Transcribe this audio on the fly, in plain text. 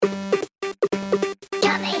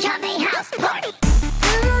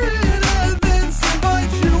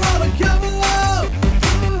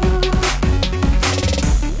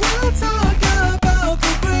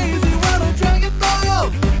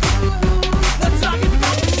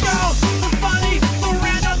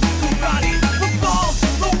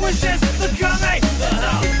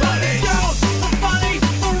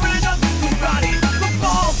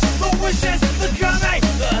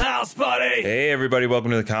everybody.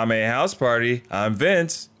 Welcome to the Kame House Party. I'm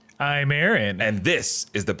Vince. I'm Aaron. And this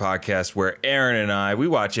is the podcast where Aaron and I, we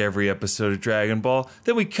watch every episode of Dragon Ball.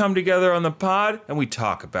 Then we come together on the pod and we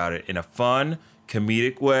talk about it in a fun,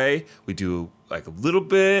 comedic way. We do like a little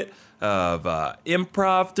bit of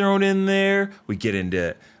improv thrown in there. We get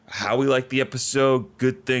into how we like the episode,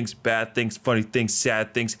 good things, bad things, funny things,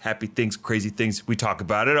 sad things, happy things, crazy things. We talk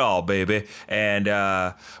about it all, baby. And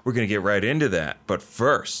we're going to get right into that. But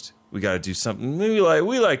first, we got to do something we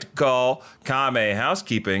like to call Kame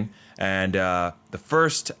housekeeping. And the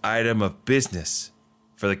first item of business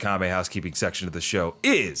for the Kame housekeeping section of the show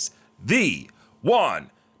is the 1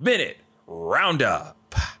 minute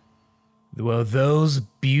roundup. Well, those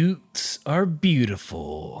buttes are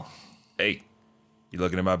beautiful. Hey, you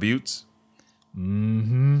looking at my buttes?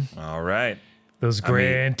 Mm-hmm. All right. Those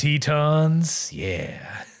Grand Tetons.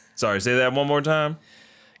 Yeah. Sorry, say that one more time.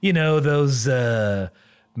 You know, those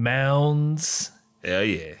mounds. Hell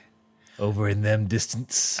yeah. Over in them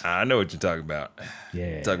distance. I know what you're talking about.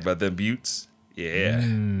 Yeah. Talk about them buttes. Yeah.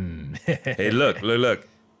 Hey, look.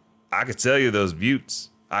 I could tell you those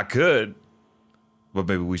buttes. I could. But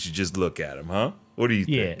maybe we should just look at them, huh? What do you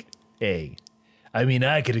think? Hey, I mean,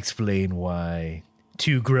 I could explain why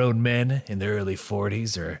two grown men in their early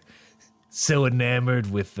 40s are so enamored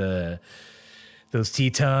with those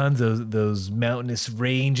Tetons, those mountainous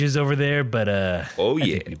ranges over there. But I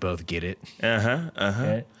think we both get it.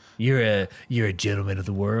 Yeah? You're a gentleman of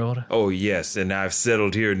the world. Oh yes, and I've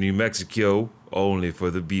settled here in New Mexico only for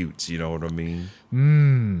the buttes. You know what I mean?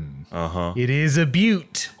 It is a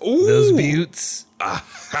butte. Ooh. Those buttes.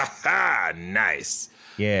 Nice.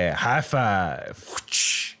 Yeah, high five.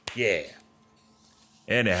 Yeah.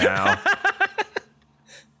 Anyhow.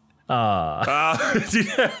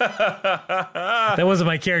 That wasn't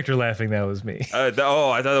my character laughing. That was me. I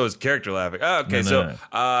thought that was character laughing. Okay, No.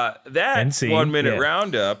 That scene, 1 minute yeah.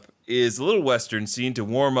 roundup is a little Western scene to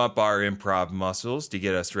warm up our improv muscles to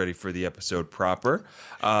get us ready for the episode proper.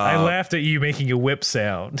 I laughed at you making a whip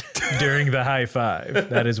sound during the high five.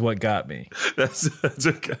 That is what got me. That's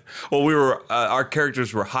okay. Well, we were our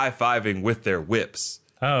characters were high fiving with their whips.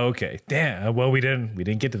 Oh, okay. Damn. Well, we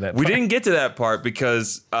didn't get to that. We part. didn't get to that part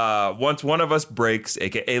because once one of us breaks,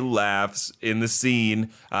 aka laughs in the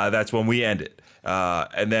scene, that's when we end it.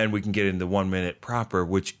 And then we can get into 1 minute proper,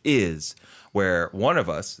 which is where one of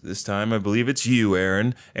us, this time I believe it's you,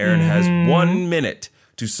 Aaron. Aaron has 1 minute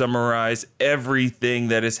to summarize everything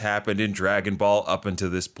that has happened in Dragon Ball up until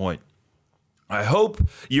this point. I hope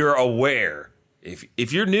you're aware.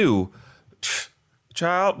 If you're new,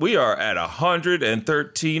 child, we are at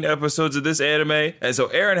 113 episodes of this anime, and so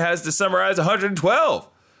Aaron has to summarize 112.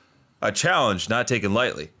 A challenge not taken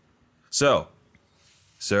lightly. So,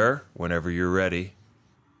 sir, whenever you're ready,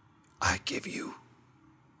 I give you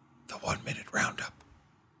the 1 minute roundup.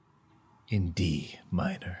 In D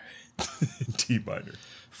minor. D minor.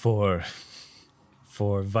 For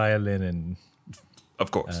violin and Of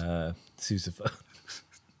course. sousaphone.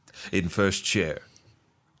 In first chair,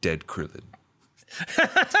 dead Krillin.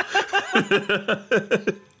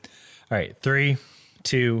 All right, 3,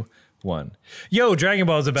 2, 1. Yo, Dragon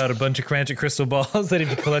Ball is about a bunch of magic crystal balls that if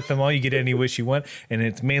you collect them all, you get any wish you want. And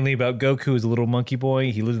it's mainly about Goku, who's a little monkey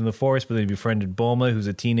boy. He lives in the forest, but then he befriended Bulma, who's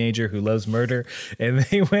a teenager who loves murder. And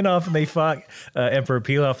they went off and they fought Emperor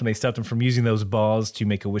Pilaf, and they stopped him from using those balls to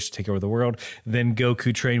make a wish to take over the world. Then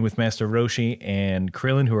Goku trained with Master Roshi and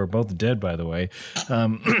Krillin, who are both dead, by the way.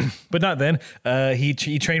 But not then. He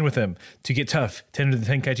trained with them to get tough, to enter the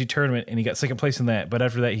Tenkaichi tournament, and he got second place in that. But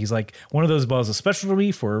after that, he's like, one of those balls is special to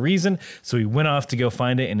me for a reason. So he went off to go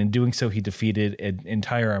find it, and in doing so, he defeated an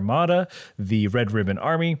entire armada, the Red Ribbon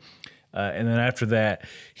Army. And then after that,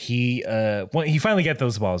 he finally got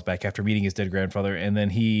those balls back after meeting his dead grandfather. And then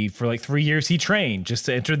for like 3 years, he trained just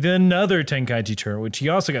to enter another Tenkaichi tournament, which he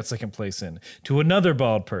also got second place in, to another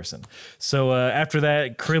bald person. So after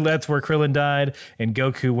that, that's where Krillin died, and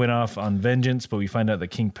Goku went off on vengeance. But we find out that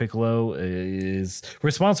King Piccolo is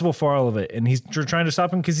responsible for all of it, and he's trying to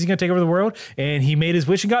stop him because he's going to take over the world. And he made his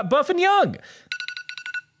wish and got buff and young.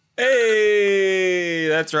 Hey,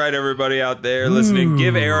 that's right, everybody out there listening.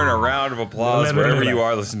 Give Aaron a round of applause wherever you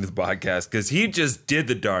are listening to the podcast, because he just did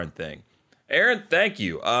the darn thing. Aaron, thank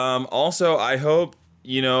you. Also, I hope,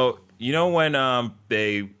 you know when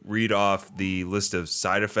they read off the list of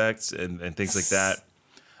side effects and things like that,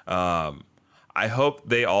 I hope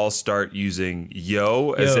they all start using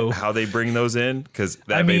yo as how they bring those in, because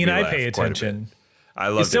that made me laugh I pay attention. I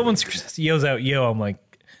love it. If someone yells out yo, I'm like,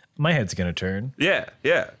 my head's going to turn. Yeah.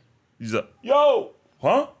 He's like, yo,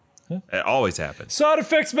 huh? It always happens. Side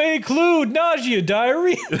effects may include nausea,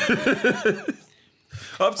 diarrhea.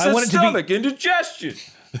 Upset want it to be- stomach, indigestion.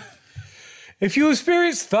 If you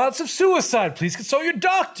experience thoughts of suicide, please consult your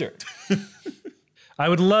doctor. I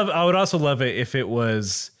would also love it if it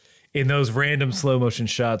was in those random slow motion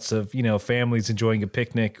shots of, families enjoying a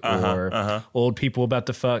picnic or old people about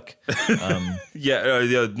to fuck.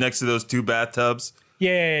 Yeah, next to those two bathtubs.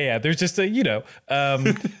 Yeah. There's just there's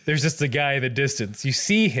just a guy in the distance. You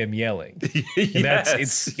see him yelling. And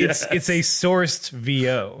it's a sourced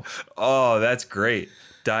VO. Oh, that's great.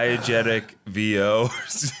 Diegetic VO.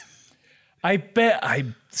 I bet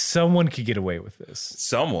someone could get away with this.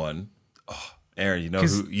 Someone. Oh, Aaron,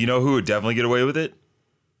 you know who would definitely get away with it?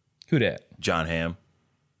 Who dat? John Hamm.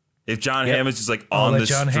 If John Hamm is just like on the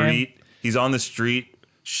street, he's on the street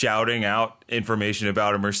shouting out information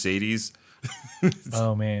about a Mercedes.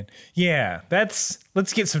 Oh man. Yeah, let's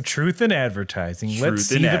get some truth in advertising. Let's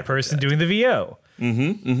see the person doing the VO.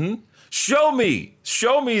 Show me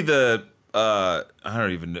the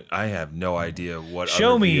I have no idea what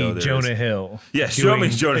Show other me VO there Jonah is. Hill. Yeah, show me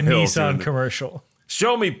Jonah a Hill Nissan doing the- commercial.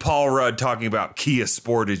 Show me Paul Rudd talking about Kia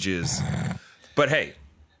Sportages. But hey,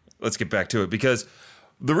 let's get back to it, because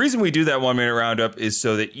the reason we do that 1 minute roundup is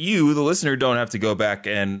so that you, the listener, don't have to go back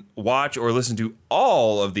and watch or listen to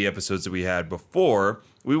all of the episodes that we had before.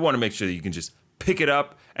 We want to make sure that you can just pick it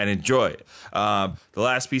up and enjoy it. The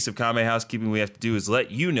last piece of Kame housekeeping we have to do is let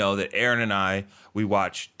you know that Aaron and I, we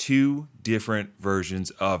watch two different versions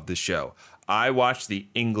of the show. I watched the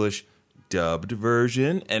English dubbed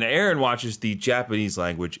version, and Aaron watches the Japanese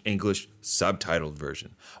language English subtitled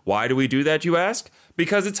version. Why do we do that, you ask?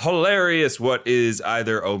 Because it's hilarious what is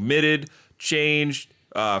either omitted, changed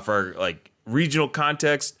for like regional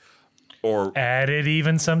context, or added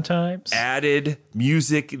even sometimes. Added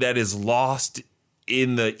music that is lost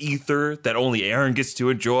in the ether that only Aaron gets to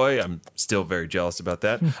enjoy. I'm still very jealous about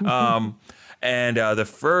that. And the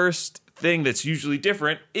first thing that's usually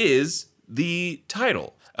different is the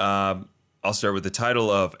title. I'll start with the title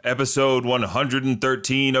of episode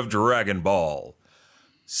 113 of Dragon Ball.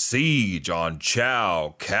 Siege on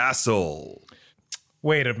Chao Castle.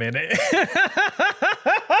 Wait a minute.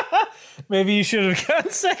 Maybe you should have gone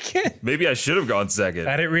second. Maybe I should have gone second.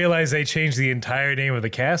 I didn't realize they changed the entire name of the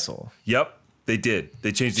castle. Yep, they did.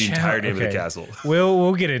 They changed the entire name of the castle.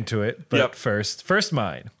 We'll get into it, but first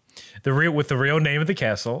mine. With the real name of the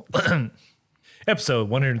castle. Episode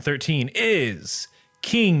 113 is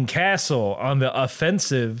King Castle on the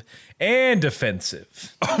Offensive and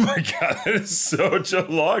Defensive. Oh my God, that is such a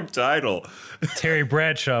long title. Terry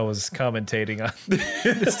Bradshaw was commentating on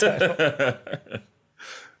this title.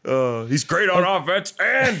 He's great on offense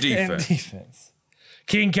and defense.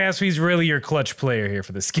 King Castle, he's really your clutch player here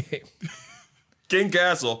for this game. King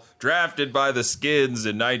Castle, drafted by the Skins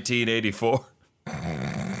in 1984.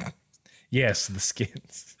 Yes, the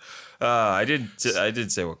Skins. I didn't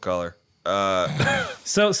say what color.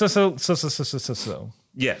 So.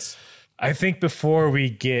 Yes. I think before we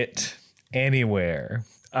get anywhere,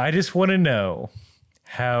 I just want to know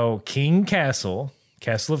how King Castle,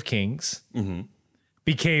 Castle of Kings,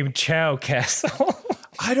 became Chao Castle.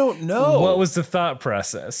 I don't know. What was the thought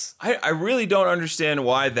process? I really don't understand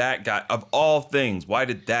why that got, of all things, why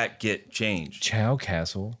did that get changed? Chao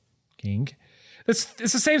Castle, King. It's the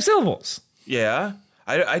same syllables. Yeah.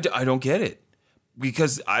 I don't get it.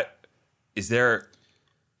 Because is there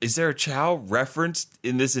a Chow referenced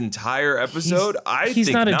in this entire episode? I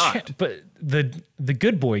think not. But the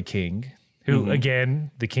good boy king, who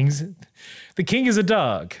again the king is a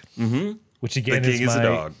dog, which again the king is a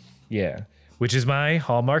dog. Yeah, which is my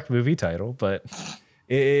Hallmark movie title. But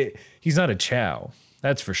he's not a Chow.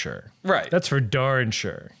 That's for sure. Right. That's for darn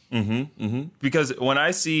sure. Because when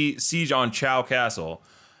I see Siege on Chao Castle,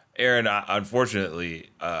 Aaron, unfortunately,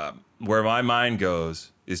 where my mind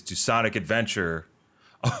goes is to Sonic Adventure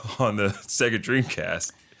on the Sega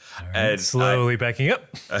Dreamcast. Right, and slowly backing up.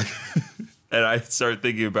 And I start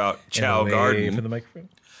thinking about Chao Garden for the microphone.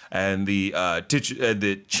 And the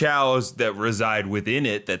chows that reside within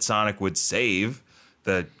it that Sonic would save,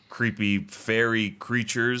 the creepy fairy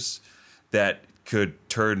creatures that could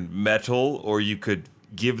turn metal, or you could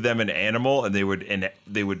give them an animal and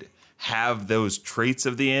they would have those traits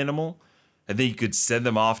of the animal, and then you could send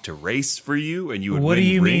them off to race for you, and you would. What win do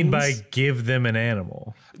you rings. mean by give them an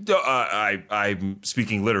animal? I'm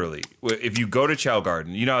speaking literally. If you go to Chao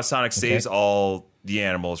Garden, you know how Sonic saves all the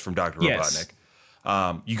animals from Dr.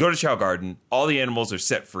 Robotnik. You go to Chao Garden, all the animals are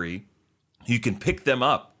set free. You can pick them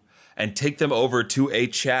up and take them over to a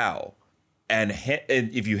Chow, and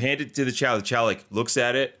if you hand it to the Chow like looks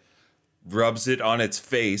at it, rubs it on its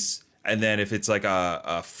face, and then if it's like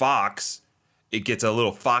a fox, it gets a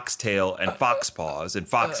little fox tail and fox paws and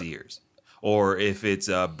fox ears. or if it's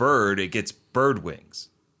a bird, it gets bird wings.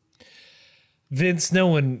 Vince,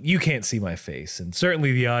 you can't see my face, and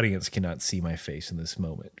certainly the audience cannot see my face in this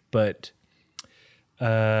moment. But,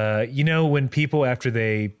 when people, after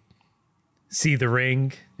they see the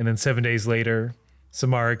ring, and then 7 days later,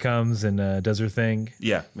 Samara comes and does her thing.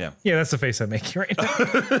 Yeah. Yeah, that's the face I'm making right now.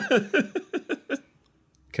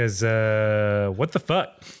 Because, what the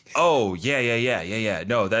fuck? Oh, yeah.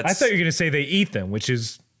 No, that's... I thought you were going to say they eat them, which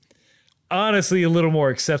is honestly a little more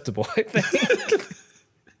acceptable, I think.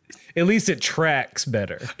 At least it tracks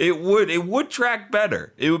better. It would track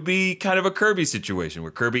better. It would be kind of a Kirby situation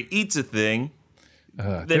where Kirby eats a thing,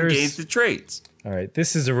 then gains the traits. All right,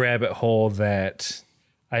 this is a rabbit hole that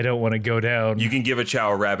I don't want to go down. You can give a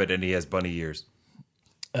Chow a rabbit and he has bunny ears.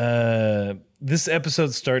 This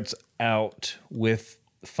episode starts out with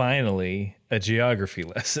finally a geography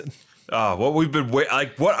lesson. What we've been what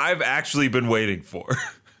I've actually been waiting for.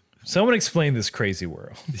 Someone explain this crazy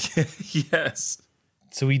world. Yes.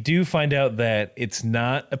 So we do find out that it's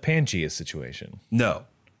not a Pangea situation. No.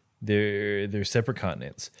 They're separate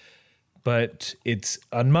continents. But it's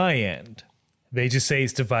on my end. They just say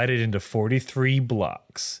it's divided into 43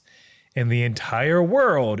 blocks. And the entire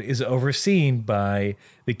world is overseen by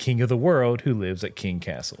the king of the world who lives at King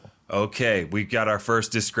Castle. Okay, we got our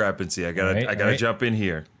first discrepancy. I gotta jump in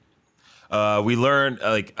here. We learned,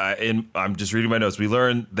 I'm just reading my notes. We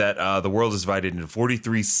learned that the world is divided into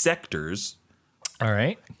 43 sectors. All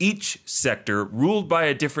right. Each sector ruled by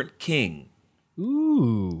a different king.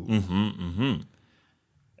 Ooh.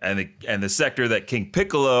 And the sector that King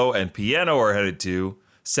Piccolo and Piano are headed to,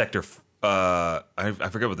 sector, I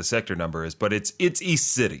forget what the sector number is, but it's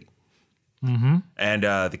East City. Mm-hmm. And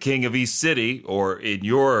the king of East City, or in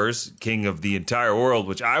yours, king of the entire world,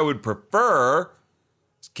 which I would prefer,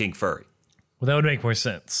 is King Furry. Well, that would make more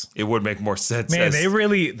sense. It would make more sense. Man,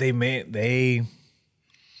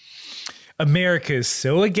 America is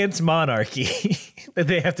so against monarchy that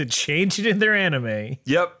they have to change it in their anime.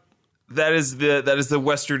 Yep. That is the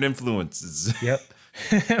Western influences. Yep.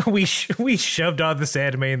 we shoved all this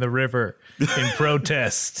anime in the river in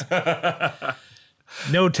protest.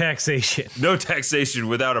 No taxation. No taxation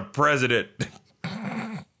without a president.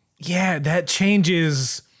 Yeah, that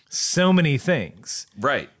changes so many things.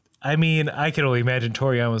 Right. I mean, I can only imagine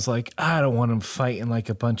Toriyama was like, I don't want him fighting like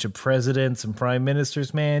a bunch of presidents and prime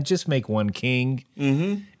ministers, man. Just make one king.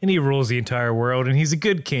 Mm-hmm. And he rules the entire world, and he's a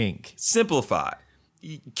good king. Simplify.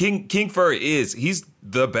 King Furry he's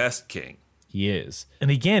the best king. He is.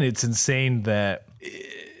 And again, it's insane that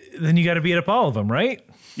then you got to beat up all of them, right?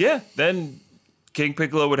 Yeah, then King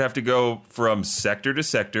Piccolo would have to go from sector to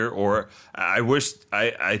sector, or I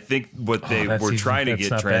think what they were trying to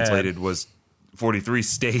get translated was 43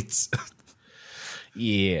 states.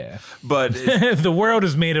 Yeah. But the world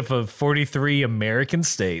is made up of 43 American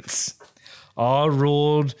states, all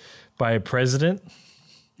ruled by a president.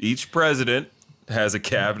 Each president has a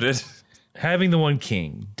cabinet. Having the one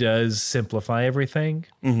king does simplify everything.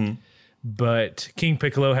 Mm-hmm. But King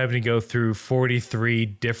Piccolo having to go through 43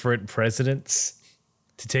 different presidents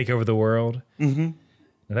to take over the world. Mm-hmm.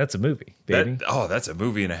 Now that's a movie, baby. That's a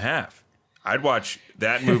movie and a half. I'd watch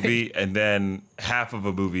that movie and then half of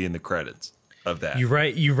a movie in the credits of that. You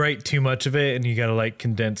write too much of it, and you got to like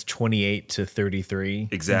condense 28 to 33.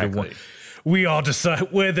 Exactly. We all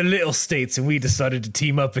decide we're the little states, and we decided to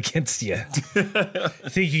team up against you.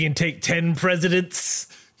 Think you can take 10 presidents?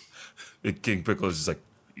 King Piccolo's just like,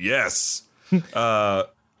 yes. I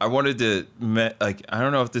wanted to I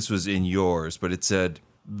don't know if this was in yours, but it said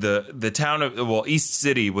the town of East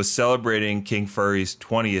City was celebrating King Furry's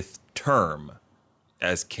 20th term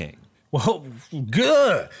as king. Well,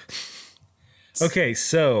 good. Okay,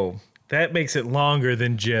 so that makes it longer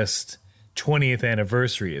than just 20th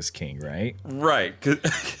anniversary as king, right? Right.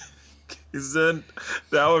 Because then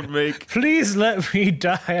that would make... Please let me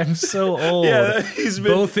die. I'm so old. Yeah, he's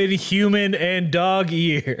been... both in human and dog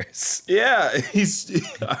years. Yeah,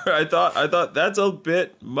 I thought that's a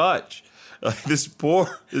bit much. Like this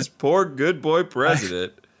poor good boy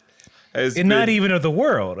president has and not even of the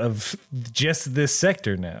world, of just this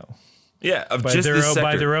sector now. Yeah, of by just this sector.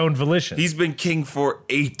 By their own volition. He's been king for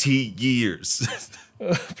 80 years.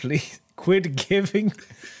 Please quit giving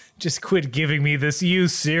me this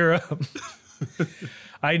used serum.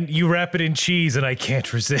 You wrap it in cheese and I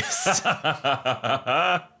can't resist.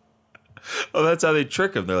 Oh, that's how they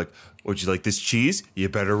trick him. They're like, "Would you like this cheese? You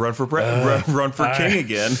better run for king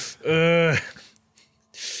again."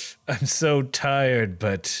 I'm so tired,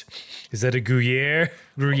 but is that a Gruyere?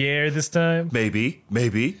 Gruyere this time? Maybe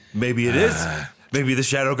it is. Maybe the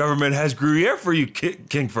shadow government has Gruyere for you,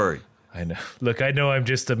 King Furry. I know. Look, I know I'm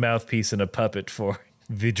just a mouthpiece and a puppet for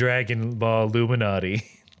the Dragon Ball Illuminati,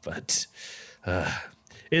 but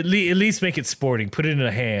at least make it sporting. Put it in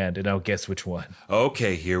a hand, and I'll guess which one.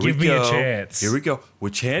 Okay, here we go. Give me a chance. Here we go.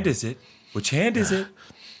 Which hand is it? Which hand is it?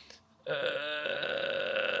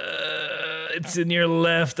 It's in your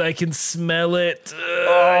left. I can smell it.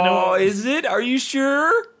 I know. Is it? Are you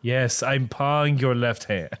sure? Yes, I'm pawing your left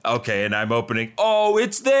hand. Okay, and I'm opening. Oh,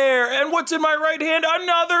 it's there. And what's in my right hand?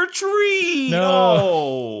 Another tree. No.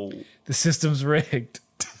 Oh. The system's rigged.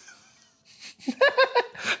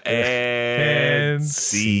 and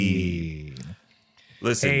scene.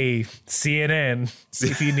 Listen. Hey, CNN,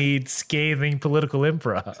 if you need scathing political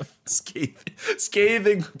improv.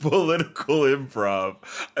 Scathing political improv.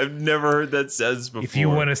 I've never heard that sentence before. If you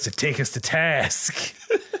want us to task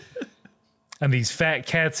on these fat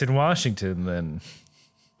cats in Washington, then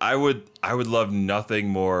I would love nothing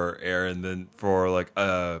more, Aaron, than for like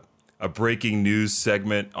a breaking news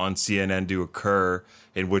segment on CNN to occur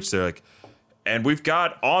in which they're like, and we've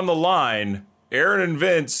got on the line Aaron and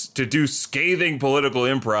Vince to do scathing political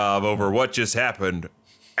improv over what just happened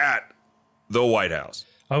at the White House.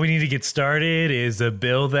 All we need to get started is a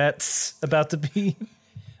bill that's about to be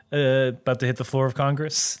about to hit the floor of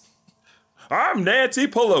Congress. I'm Nancy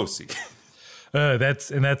Pelosi.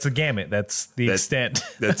 That's a gamut. That's the extent.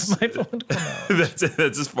 That's my political knowledge.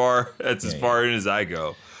 that's as far in as I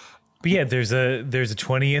go. But yeah, there's a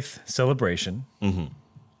 20th celebration. Mm-hmm.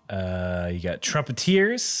 You got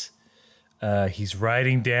trumpeteers. He's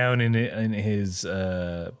riding down in his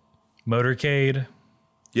motorcade.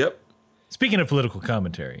 Yep. Speaking of political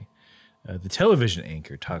commentary, the television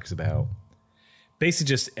anchor talks about basically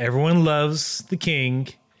just everyone loves the king.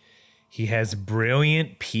 He has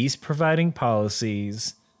brilliant peace-providing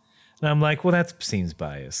policies. And I'm like, well, that seems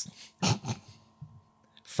biased.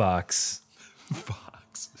 Fox.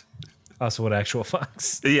 Also an actual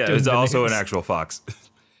fox. Yeah, it's also an actual fox.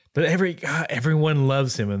 But everyone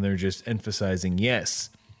loves him, and they're just emphasizing, yes,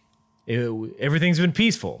 everything's been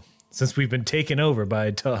peaceful since we've been taken over by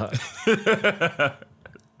a dog.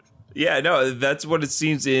 Yeah, no, that's what it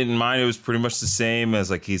seems. In mine, it was pretty much the same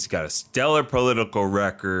as like he's got a stellar political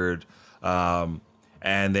record, and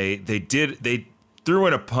they threw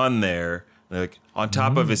in a pun there, like on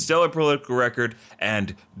top of his stellar political record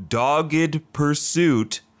and dogged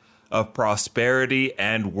pursuit of prosperity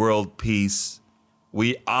and world peace.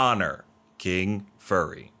 We honor King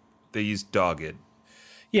Furry. They used dogged.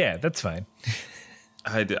 Yeah, that's fine.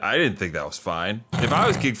 I didn't think that was fine. If I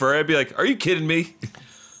was King Furry, I'd be like, "Are you kidding me?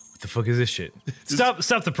 What the fuck is this shit? Stop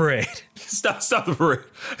the parade. Stop the parade."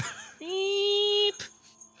 Beep.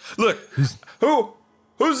 Look, who's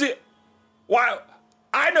the? Why?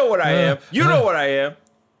 I know what I am. You know what I am.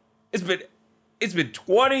 It's been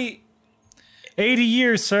 80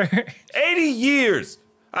 years, sir. 80 years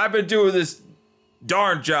I've been doing this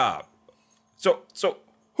darn job. So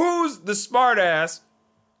who's the smartass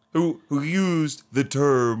who used the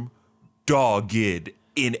term dogged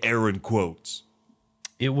in Aaron quotes?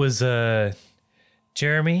 It was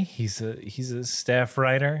Jeremy. He's a staff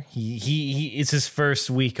writer. He it's his first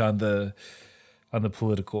week on the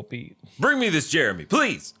political beat. Bring me this Jeremy,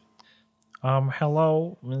 please.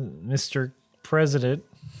 Hello, Mr. President.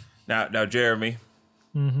 Now, Jeremy.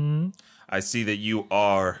 Mm-hmm. I see that you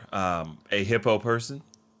are a hippo person.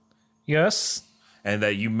 Yes. And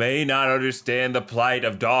that you may not understand the plight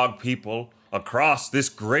of dog people across this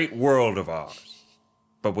great world of ours.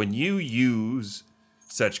 But when you use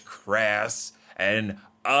such crass and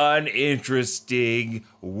uninteresting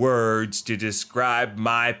words to describe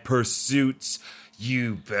my pursuits,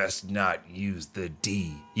 you best not use the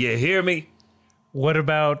D. You hear me? What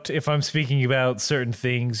about if I'm speaking about certain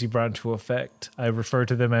things you brought into effect? I refer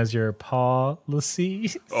to them as your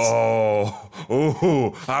policies.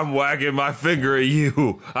 Oh, I'm wagging my finger at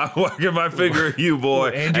you. Boy.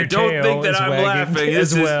 And your don't tail think that is I'm wagging laughing.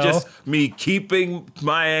 as This is well. just me keeping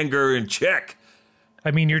my anger in check.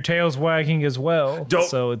 I mean, your tail's wagging as well.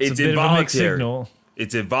 So it's a bit of a mixed signal.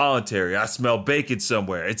 It's involuntary. I smell bacon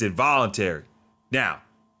somewhere. It's involuntary. Now,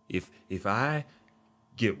 if I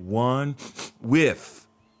get one whiff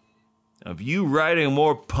of you writing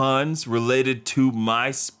more puns related to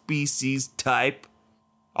my species type,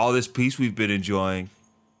 all this peace we've been enjoying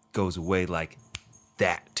goes away like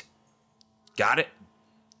that. Got it?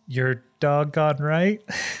 You're doggone right.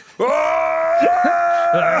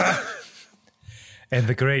 And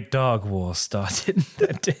the Great Dog War started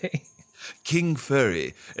that day. King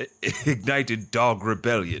Furry ignited dog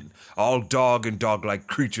rebellion. All dog and dog-like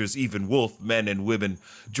creatures, even wolf, men, and women,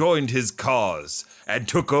 joined his cause and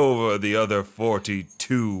took over the other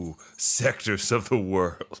 42 sectors of the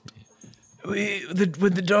world.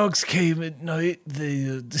 When the dogs came at night,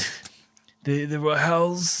 there were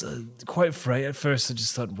howls, quite fright. At first, I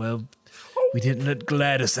just thought, well, we didn't let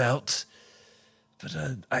Gladys out. But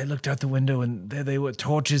I looked out the window, and there they were,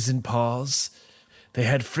 torches and paws. They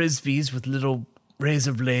had frisbees with little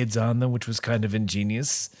razor blades on them, which was kind of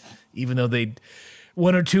ingenious, even though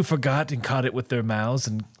one or two forgot and caught it with their mouths,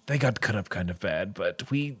 and they got cut up kind of bad. But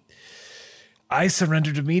I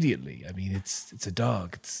surrendered immediately. I mean, it's a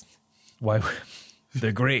dog. Why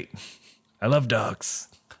they're great. I love dogs.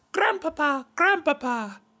 Grandpapa.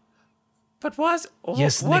 But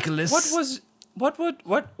yes, Nicholas.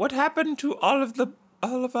 What happened to all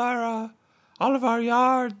of our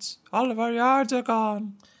yards? All of our yards are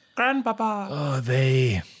gone. Grandpapa. Oh,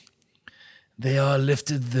 they all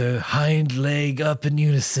lifted their hind leg up in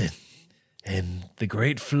unison, and the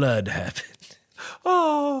great flood happened.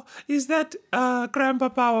 Oh, is that,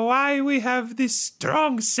 Grandpapa, why we have this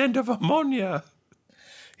strong scent of ammonia?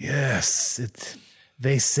 Yes,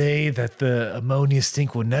 they say that the ammonia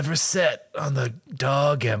stink will never set on the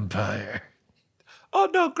dog empire. Oh,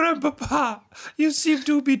 no, Grandpapa, you seem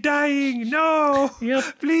to be dying. No,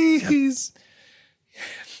 Yep. Please.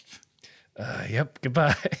 Yep,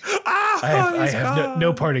 goodbye. Ah, I have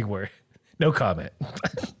no parting word. No comment.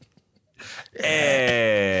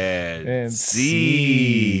 And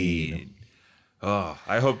scene. Oh,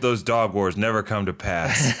 I hope those dog wars never come to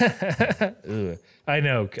pass. I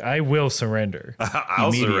know. I will surrender.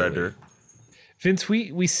 I'll surrender. Vince,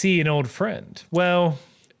 we see an old friend. Well,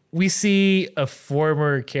 we see a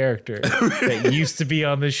former character that used to be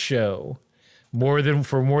on this show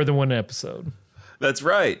for more than one episode. That's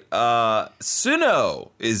right.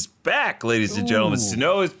 Suno is back, ladies and gentlemen.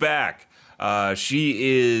 Suno is back.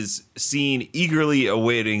 She is seen eagerly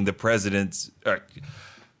awaiting the president's,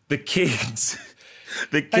 the king's,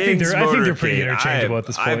 I think they're pretty interchangeable at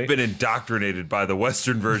this point. I've been indoctrinated by the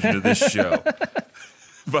Western version of this show,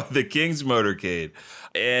 by the king's motorcade,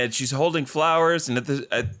 and she's holding flowers. And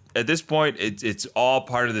at this point, it's all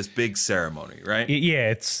part of this big ceremony, right?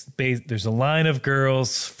 Yeah, there's a line of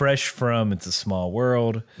girls fresh from It's a Small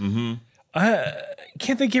World. Mm-hmm.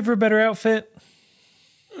 Can't they give her a better outfit?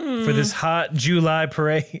 For this hot July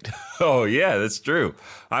parade. Oh yeah, that's true.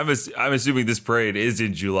 I'm assuming this parade is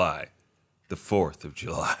in July, the 4th of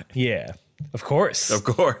July. Yeah, of course. Of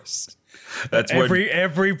course. That's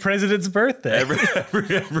every president's birthday.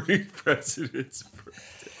 Every president's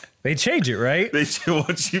birthday. They change it, right?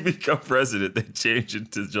 Once you become president, they change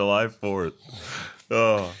it to July 4th.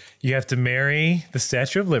 Oh, you have to marry the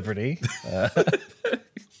Statue of Liberty.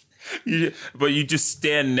 But you just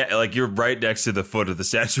stand like you're right next to the foot of the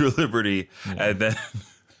Statue of Liberty, and then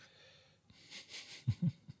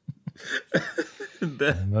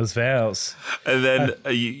and those vows. And then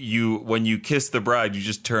you when you kiss the bride, you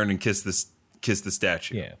just turn and kiss the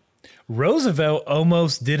statue. Yeah, Roosevelt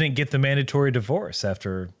almost didn't get the mandatory divorce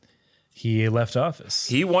after he left office.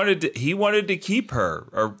 He wanted to keep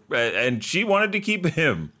her, and she wanted to keep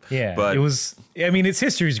him. Yeah, but it was. I mean, it's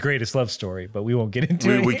history's greatest love story, but we won't get into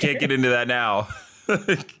it. We can't get into that now.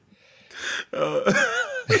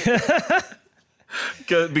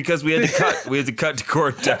 Because we had to cut to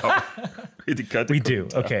court down. We do.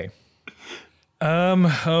 Okay.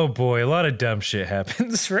 Oh boy, a lot of dumb shit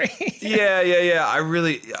happens, right? Yeah. I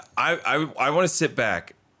want to sit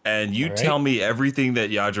back and you tell me everything that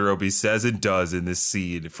Yajirobe says and does in this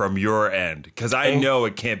scene from your end, because I know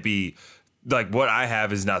it can't be like what I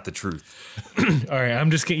have is not the truth. All right, I'll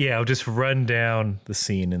just run down the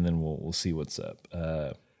scene and then we'll see what's up.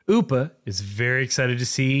 Upa is very excited to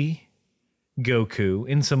see Goku,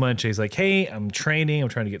 in so much he's like, hey, I'm training, I'm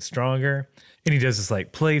trying to get stronger. And he does this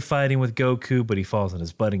like play fighting with Goku, but he falls on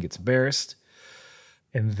his butt and gets embarrassed.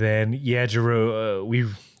 And then they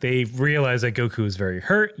realize that Goku is very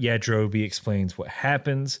hurt. Yajirobe explains what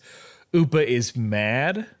happens. Upa is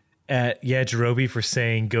mad at Yajirobe for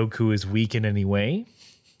saying Goku is weak in any way.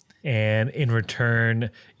 And in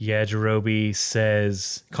return, Yajirobe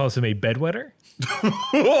calls him a bedwetter.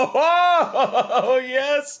 Oh,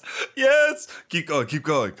 yes. Keep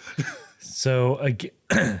going. So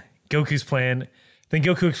Goku's plan, then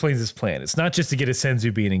Goku explains his plan. It's not just to get a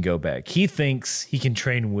Senzu bean and go back. He thinks he can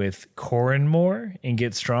train with Korin more and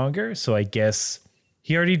get stronger. So I guess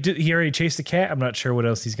he already chased a cat. I'm not sure what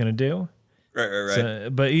else he's going to do. Right. So,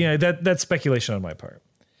 but that's speculation on my part.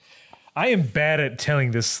 I am bad at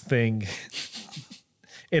telling this thing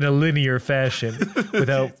in a linear fashion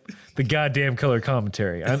without the goddamn color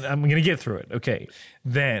commentary. I'm going to get through it. Okay.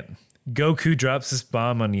 Then Goku drops this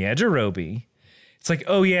bomb on Yajirobe. It's like,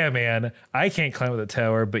 oh yeah, man, I can't climb the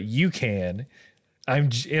tower, but you can. I'm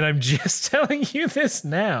just telling you this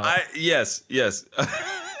now. Yes.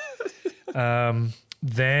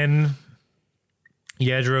 Then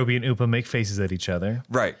Yajirobe and Upa make faces at each other.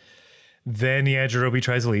 Right. Then Yajirobe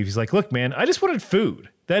tries to leave. He's like, look, man, I just wanted food.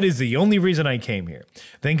 That is the only reason I came here.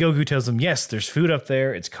 Then Goku tells him, yes, there's food up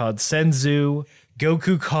there. It's called senzu.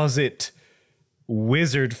 Goku calls it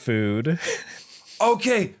wizard food.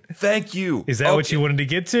 Okay, thank you. Is that what you wanted to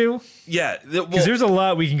get to? Yeah. Because there's a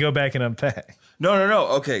lot we can go back and unpack. No.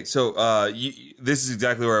 Okay, so this is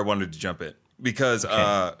exactly where I wanted to jump in. Because,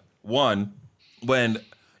 one, when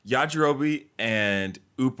Yajirobe and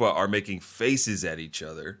Upa are making faces at each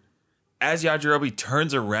other, as Yajirobe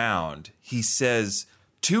turns around, he says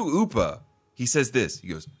to Upa, he says this. He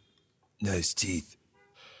goes, nice teeth.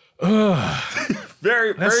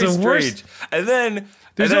 Very strange. Worst. And then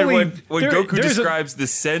when Goku describes the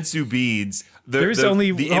sensu beads, the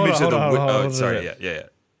image of the...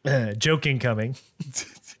 Sorry. Joke incoming.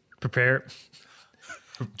 Prepare.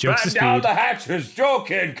 Jokes Batten down the hatches.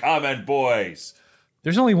 Joke incoming, boys.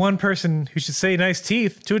 There's only one person who should say nice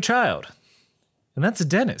teeth to a child, and that's a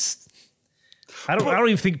dentist. I don't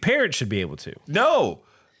even think parents should be able to. No.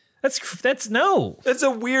 That's no. That's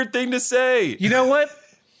a weird thing to say. You know what?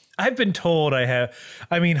 I've been told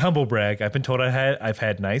humble brag. I've been told I've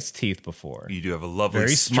had nice teeth before. You do have a lovely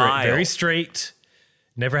smile. Very straight.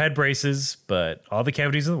 Never had braces, but all the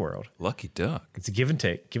cavities in the world. Lucky duck. It's a give and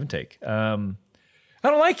take. I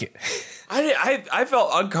don't like it. I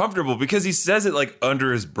felt uncomfortable because he says it like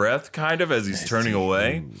under his breath, kind of as he's turning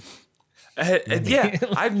away. Yeah,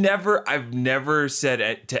 I've never said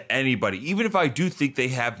it to anybody, even if I do think they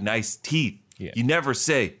have nice teeth. Yeah. You never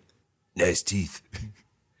say nice teeth.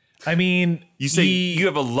 I mean, you say you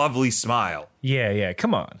have a lovely smile. Yeah.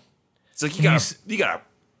 Come on. It's like you got a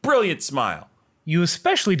brilliant smile. You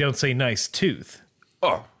especially don't say nice tooth.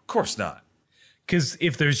 Oh, of course not. Because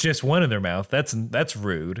if there's just one in their mouth, that's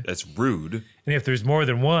rude. That's rude. And if there's more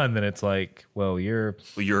than one, then it's like, well, you're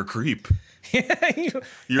a creep.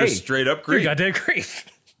 You're a straight up creep. You're a goddamn creep.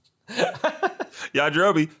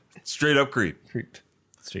 Yajirobe, straight up creep.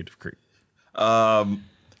 Straight up creep.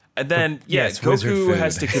 And then Goku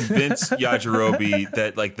has to convince Yajirobe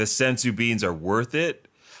that like the sensu beans are worth it.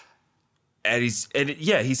 And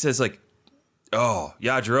he says like, oh,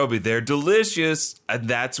 Yajirobe, they're delicious. And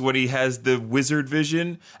that's when he has the wizard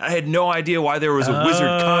vision. I had no idea why there was a wizard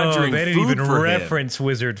conjuring food for him. They didn't even reference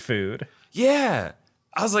wizard food. Yeah.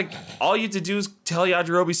 I was like, all you have to do is tell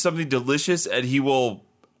Yajirobe something delicious and he will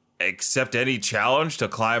accept any challenge to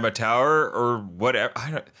climb a tower or whatever.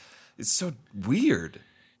 It's so weird.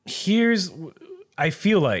 I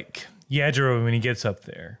feel like Yajirobe, when he gets up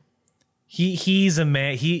there, he's a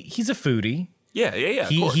man. He's a foodie. Yeah.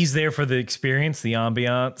 He's there for the experience, the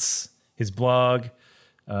ambiance, his blog.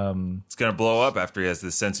 It's gonna blow up after he has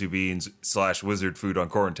the sensu beans / wizard food on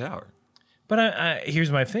Korin Tower. But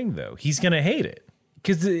here's my thing, though. He's gonna hate it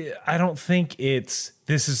because I don't think this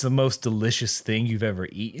is the most delicious thing you've ever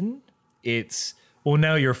eaten. It's, well,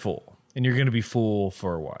 now you're full and you're gonna be full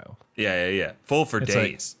for a while. Yeah. Full for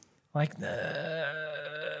days. Like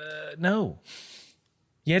no.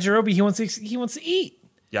 Yajirobe, he wants to eat.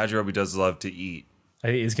 Yajirobe does love to eat.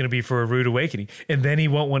 It's going to be for a rude awakening. And then he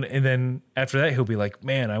won't want, and then after that, he'll be like,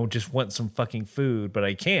 man, I would just want some fucking food, but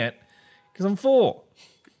I can't because I'm full.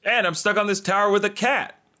 And I'm stuck on this tower with a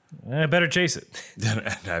cat. I better chase it.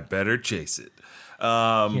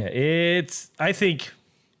 I think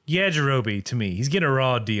Yajirobe, to me, he's getting a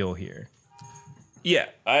raw deal here. Yeah,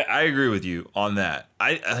 I agree with you on that.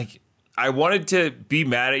 I wanted to be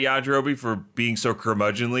mad at Yajirobe for being so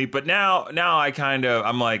curmudgeonly, but now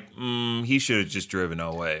I'm like, he should have just driven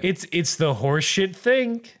away. It's the horseshit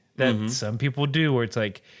thing that some people do, where it's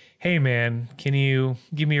like, hey man, can you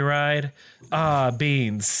give me a ride?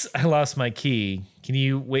 Beans, I lost my key. Can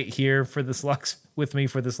you wait here for this with me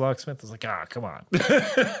for this locksmith? I was like, come on.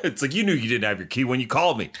 It's like, you knew you didn't have your key when you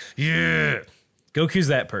called me. Yeah. Goku's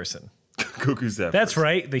that person. That's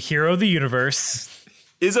right. The hero of the universe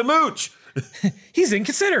is a mooch. He's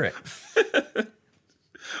inconsiderate.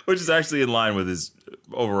 Which is actually in line with his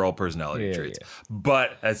overall personality traits. Yeah.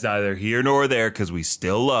 But that's neither here nor there because we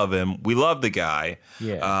still love him. We love the guy.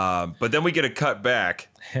 Yeah. But then we get a cut back.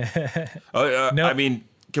 Nope. I mean,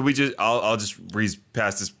 can we just... I'll just breeze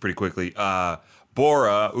past this pretty quickly.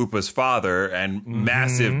 Bora, Upa's father and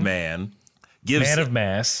massive man... Man of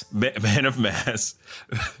mass.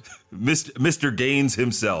 Mr. Gaines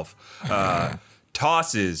himself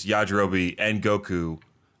tosses Yajirobe and Goku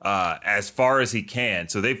as far as he can.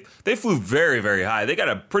 So they flew very, very high. They got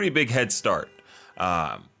a pretty big head start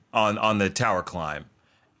on the tower climb.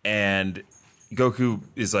 And Goku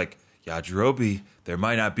is like, Yajirobe, there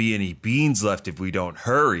might not be any beans left if we don't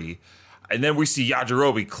hurry. And then we see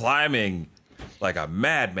Yajirobe climbing like a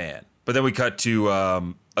madman. But then we cut to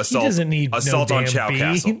assault, He doesn't need assault no on damn Chow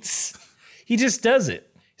Castle. beans. He just does it.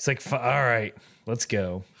 He's like, all right, let's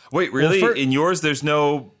go. Wait, really? Well, In yours, there's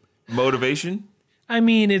no motivation? I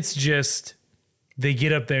mean, it's just they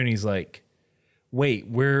get up there and he's like, wait,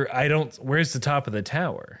 where's the top of the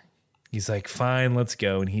tower? He's like, fine, let's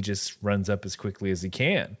go. And he just runs up as quickly as he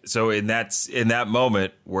can. So in that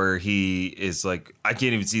moment where he is like, I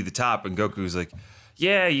can't even see the top, and Goku's like,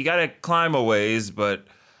 yeah, you got to climb a ways, but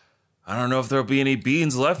I don't know if there'll be any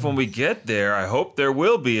beans left when we get there. I hope there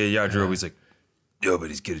will be. And Yajirobe's like,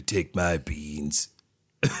 nobody's going to take my beans.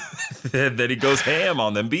 And then he goes ham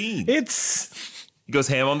on them beans. He goes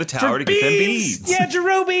ham on the tower to get them beans. Yeah,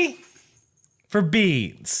 Jirobe. For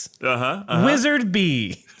beans. Wizard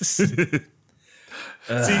beans. See,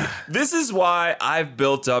 this is why I've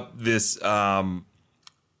built up this, I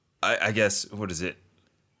guess, what is it?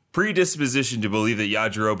 Predisposition to believe that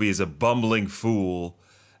Yajirobe is a bumbling fool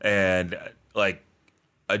and like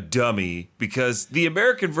a dummy because the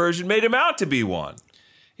American version made him out to be one.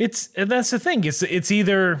 And that's the thing. It's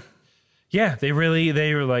either, yeah, they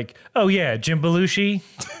were like, oh yeah, Jim Belushi.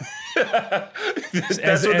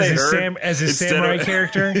 That's what they heard. As his samurai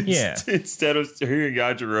character, yeah. Instead of hearing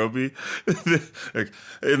Yajirobe, like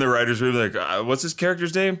in the writers' room, like, what's his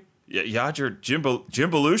character's name? Jim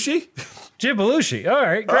Belushi. Jim Belushi. All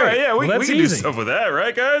right, great. All right, yeah, we can easy. do stuff with that,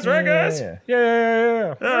 right, guys? Right, guys?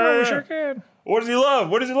 Yeah. Oh, we sure can. What does he love?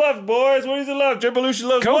 What does he love, boys? What does he love? Jim Belushi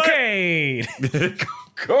loves cocaine. What?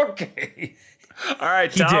 Cocaine. All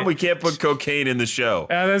right, Tom, we can't put cocaine in the show.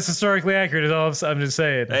 That's historically accurate. Is all I'm just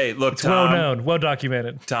saying. Hey, look, it's Tom, well known, well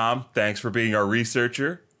documented. Tom, thanks for being our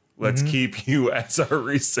researcher. Let's keep you as our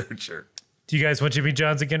researcher. Do you guys want Jimmy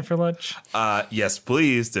John's again for lunch? Yes,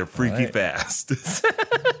 please. They're freaky fast.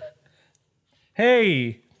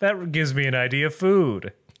 Hey, that gives me an idea of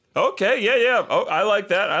food. Okay, yeah. Oh, I like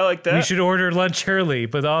that. We should order lunch early,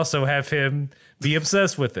 but also have him be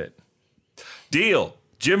obsessed with it. Deal.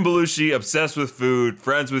 Jim Belushi, obsessed with food,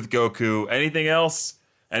 friends with Goku. Anything else?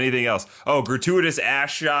 Oh, gratuitous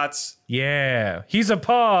ass shots. Yeah, he's a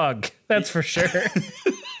pog. That's for sure.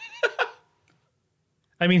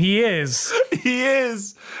 I mean, he is. He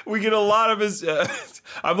is. We get a lot of his.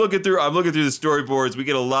 I'm looking through the storyboards. We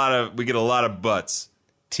get a lot of butts.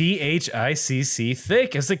 THICC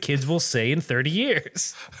thick, as the kids will say in 30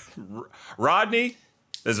 years. Rodney,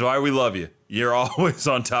 that's why we love you. You're always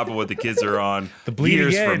on top of what the kids are on. The bleeding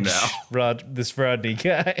years edge, from now. This Rodney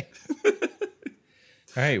guy. All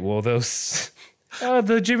right, well,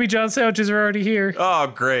 the Jimmy John sandwiches are already here. Oh,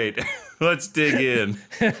 great. Let's dig in.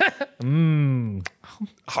 And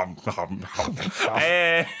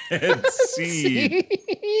see.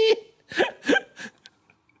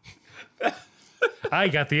 I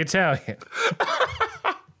got the Italian.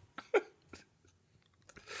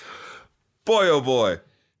 Boy, oh boy.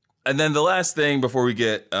 And then the last thing before we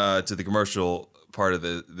get to the commercial part of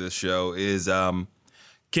this show is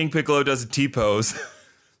King Piccolo does a T-pose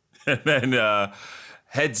and then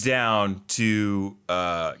heads down to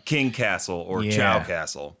King Castle or Chow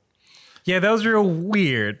Castle. Yeah, that was real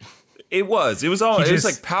weird. It was. It was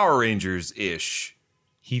like Power Rangers-ish.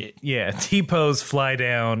 T-pose fly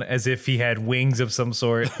down as if he had wings of some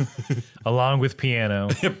sort, along with Piano.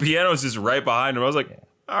 Piano's just right behind him. I was like,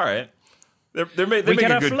 all right. They make a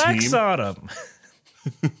good flex team. on him.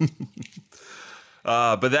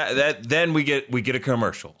 But then we get a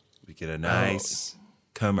commercial. We get a nice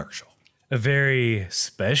commercial. A very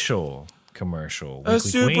special commercial. A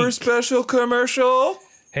super special commercial.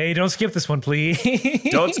 Hey, don't skip this one, please.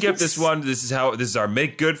 Don't skip this one. This is our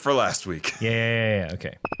make good for last week. Yeah.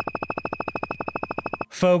 Okay.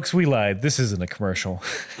 Folks, we lied. This isn't a commercial.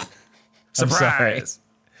 Surprise.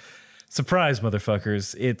 Surprise,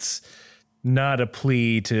 motherfuckers. It's not a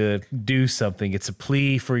plea to do something. It's a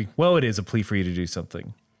plea for, well, it is a plea for you to do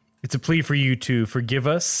something. It's a plea for you to forgive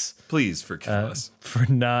us. Please forgive us. For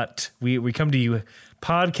not, we come to you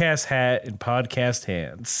podcast hat and podcast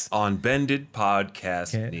hands. On bended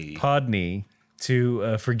podcast knee. Pod knee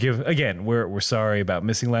to forgive. Again, we're sorry about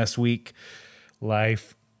missing last week.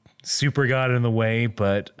 Life super got in the way,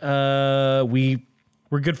 but we're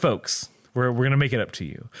good folks. We're going to make it up to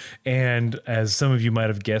you. And as some of you might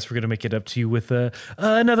have guessed, we're going to make it up to you with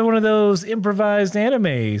another one of those improvised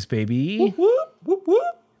animes, baby. Whoop, whoop, whoop, whoop.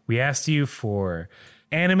 We asked you for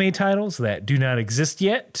anime titles that do not exist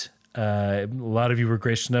yet. A lot of you were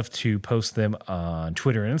gracious enough to post them on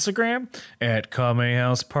Twitter and Instagram at Kame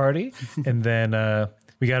House Party. And then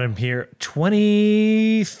We got him here.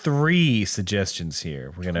 23 suggestions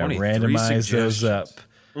here. We're going to 23 randomize those up.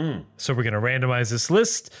 suggestions. So we're going to randomize this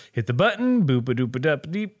list. Hit the button. Boop a doop a dup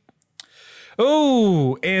deep.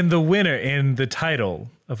 Oh, and the winner and the title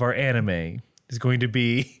of our anime is going to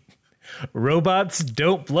be Robots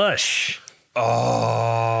Don't Blush.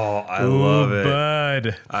 Oh, I love it.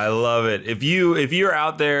 Bud. I love it. If you're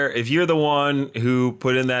out there, if you're the one who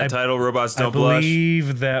put in that title, Robots Don't I Blush.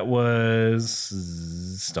 believe that was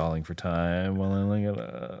stalling for time while I look it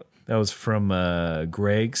up. That was from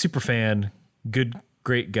Greg, super fan,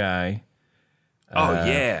 great guy. Oh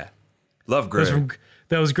yeah, love Greg.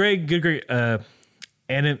 That was Greg, good.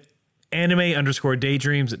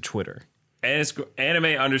 Anime_daydreams at Twitter.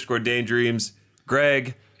 Anime_daydreams.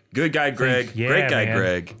 Greg, good guy. Greg, Yeah, great guy. man.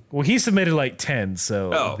 Greg. Well, he submitted like 10,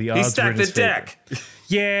 so the he odds were stacked in the his favor. deck.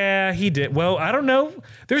 Yeah, he did. Well, I don't know.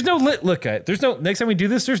 There's no look at. There's no next time we do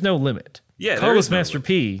this. There's no limit. Yeah, call there us is no Master limit.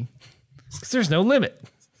 P, because there's no limit.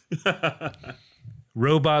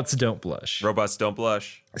 Robots don't blush. Robots Don't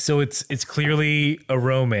Blush. So it's clearly a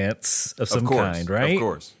romance of some Of course, kind, right? Of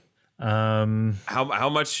course. How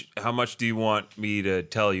much do you want me to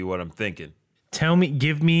tell you what I'm thinking? Tell me,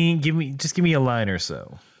 give me a line or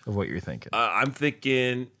so of what you're thinking. I'm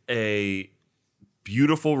thinking a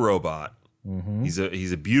beautiful robot. Mm-hmm.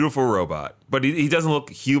 He's a beautiful robot, but he doesn't look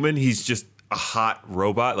human. He's just a hot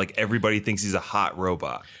robot. Like everybody thinks he's a hot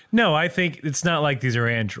robot. No, I think it's not like these are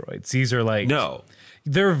androids. These are like No,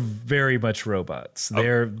 they're very much robots.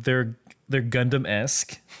 They're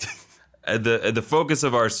Gundam-esque. and the focus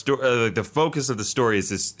of our story, the focus of the story is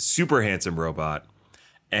this super handsome robot,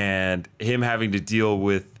 and him having to deal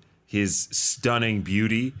with his stunning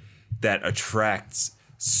beauty that attracts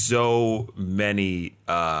so many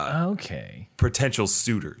Okay. potential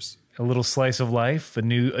suitors. A little slice of life, a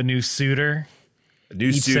new suitor. A new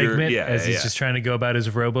Each suitor, segment yeah, as yeah, he's just trying to go about his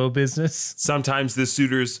robo business. Sometimes the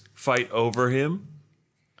suitors fight over him.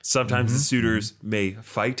 Sometimes Mm-hmm. the suitors may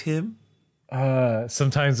fight him.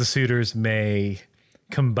 Sometimes the suitors may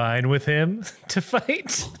combine with him to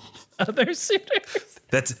fight other suitors.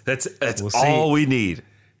 That's We'll all see. we need.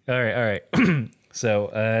 All right.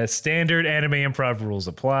 So standard anime improv rules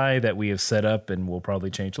apply that we have set up and we'll probably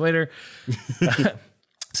change later.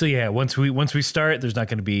 So yeah, once we start, there's not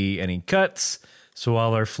going to be any cuts. So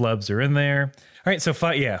all our flubs are in there. All right, so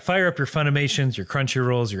fire up your Funimations, your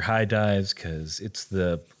Crunchyrolls, your High Dives, because it's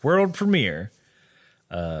the world premiere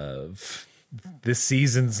of this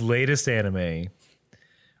season's latest anime,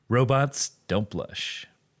 Robots Don't Blush.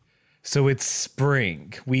 So it's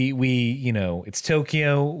spring. We it's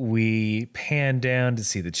Tokyo. We pan down to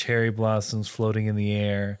see the cherry blossoms floating in the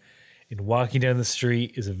air. And walking down the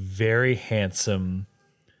street is a very handsome,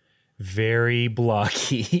 very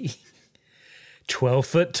blocky,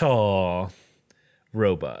 12-foot tall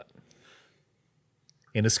robot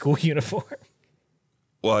in a school uniform.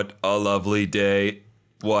 What a lovely day.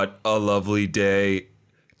 What a lovely day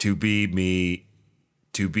to be me,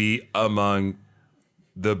 to be among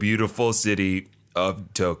the beautiful city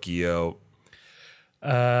of Tokyo.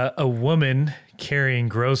 A woman carrying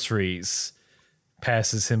groceries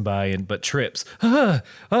passes him by but trips.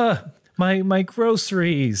 My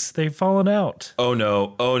groceries, they've fallen out. Oh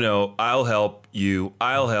no, I'll help you.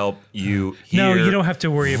 Here. No, you don't have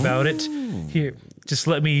to worry about it. Here, just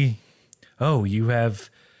let me. Oh, you have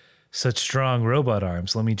such strong robot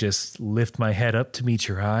arms. Let me just lift my head up to meet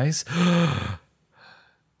your eyes.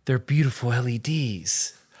 They're beautiful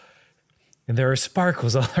LEDs. And there are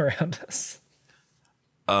sparkles all around us.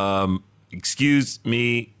 Excuse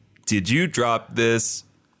me, did you drop this?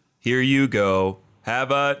 Here you go. Have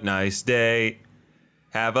a nice day.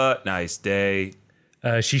 Have a nice day.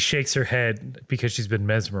 She shakes her head because she's been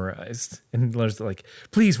mesmerized. And Lars like,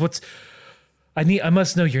 please, I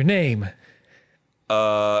must know your name.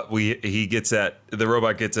 The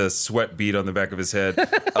robot gets a sweat bead on the back of his head.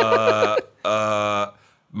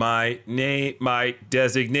 My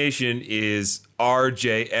designation is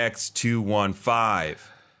RJX215.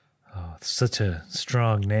 Such a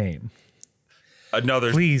strong name.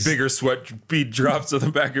 Another Please. bigger sweat bead drops on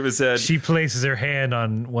the back of his head. She places her hand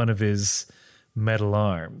on one of his metal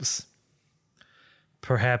arms.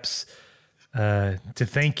 Perhaps to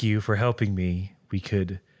thank you for helping me, we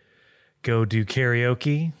could go do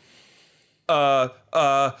karaoke.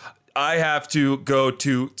 I have to go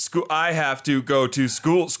to school. I have to go to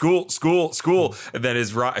school. And then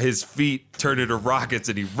his feet turn into rockets,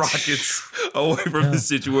 and he rockets away from the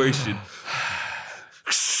situation.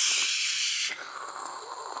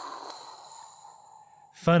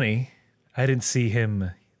 Funny, I didn't see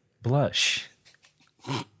him blush.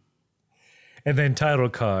 And then title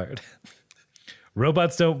card.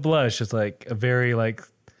 Robots Don't Blush is like a very like,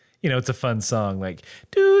 you know, it's a fun song. Like,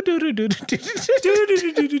 do do do do do do.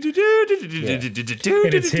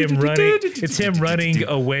 And it's him running. It's him running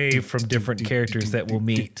away from different characters that we'll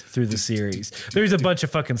meet through the series. There's a bunch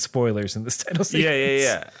of fucking spoilers in this title sequence.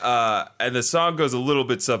 Yeah. And the song goes a little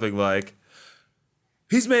bit something like,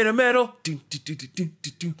 he's made of metal,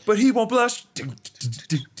 but he won't blush.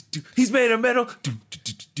 He's made of metal,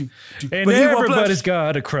 And but he won't everybody's blush.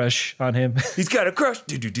 got a crush on him. He's got a crush.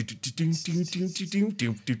 And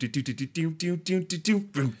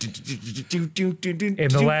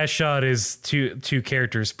And the last shot is two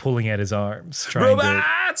characters pulling at his arms, trying to.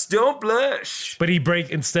 robots don't blush. But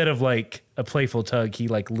instead of like a playful tug, he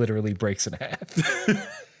like literally breaks in half.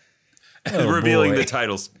 Revealing boy. the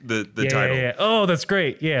titles, the Yeah, title. yeah. Oh, that's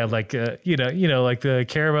great. Yeah, like you know, like the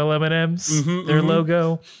caramel M&Ms, their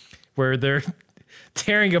logo, where they're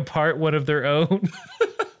tearing apart one of their own.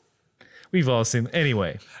 We've all seen.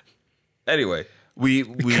 Anyway, we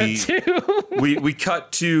cut to we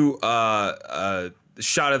cut to the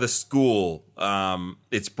shot of the school.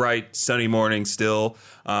 It's bright, sunny morning still.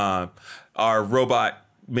 Our robot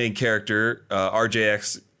main character,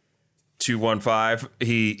 RJX 215,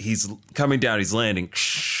 he's coming down. He's landing.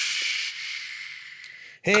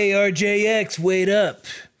 Hey, RJX, wait up.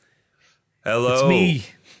 Hello, It's me.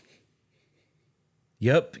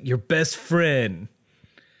 Yep, your best friend.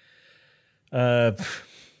 Comey.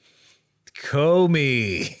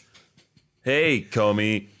 Hey,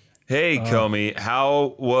 Comey. Hey, Comey.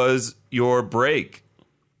 How was your break?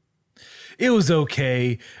 It was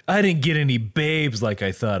okay. I didn't get any babes like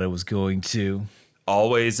I thought I was going to.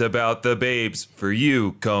 Always about the babes for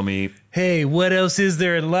you, Comey. Hey, what else is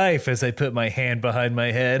there in life? As I put my hand behind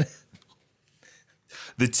my head.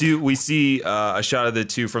 The two, we see a shot of the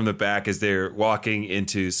two from the back as they're walking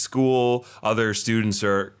into school. Other students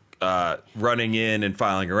are running in and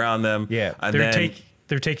filing around them. Yeah, and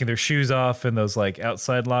they're taking their shoes off in those like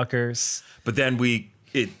outside lockers. but then the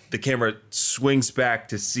camera swings back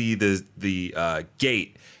to see the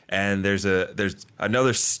gate, and there's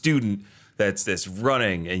another student that's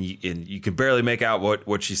running, and you can barely make out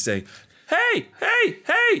what she's saying. Hey!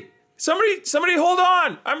 Somebody, hold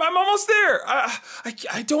on! I'm almost there.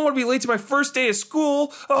 I don't want to be late to my first day of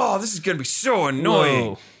school. Oh, this is gonna be so annoying.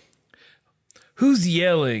 Whoa. Who's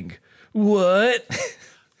yelling? What?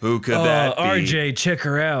 Who could that be? RJ, check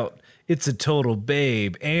her out. It's a total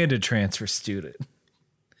babe and a transfer student.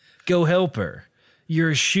 Go help her. You're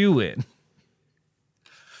a shoo-in.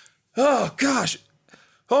 Oh gosh!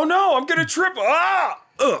 Oh no! I'm gonna trip! Ah!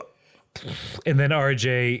 Ugh. And then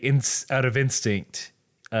RJ, out of instinct,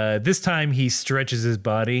 this time he stretches his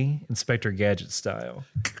body, Inspector Gadget style.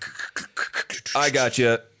 I got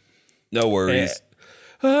you. No worries.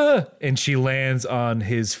 And she lands on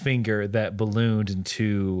his finger that ballooned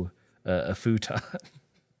into a futon.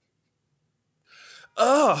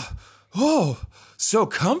 Oh, so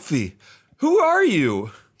comfy. Who are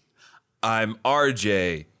you? I'm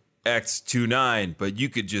RJ X29, but you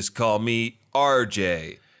could just call me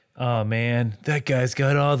RJ. Oh, man, that guy's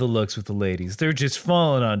got all the looks with the ladies. They're just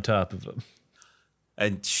falling on top of him.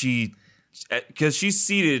 And because she's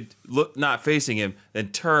seated, not facing him, then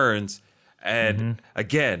turns, and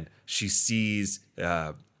again, she sees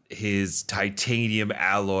his titanium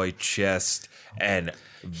alloy chest and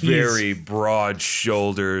very broad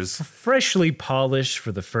shoulders. Freshly polished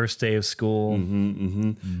for the first day of school.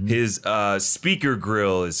 His speaker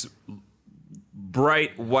grill is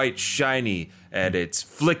bright white shiny, and it's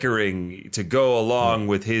flickering to go along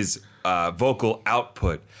with his vocal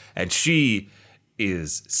output. And she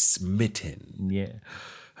is smitten.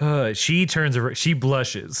 Yeah. She turns around. She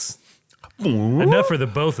blushes. Enough for the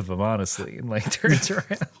both of them, honestly. And like turns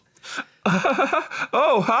around.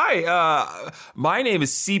 Oh, hi. My name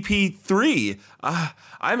is CP3.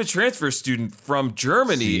 I'm a transfer student from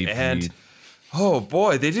Germany, and oh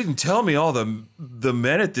boy, they didn't tell me all the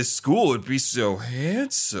men at this school would be so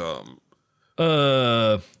handsome.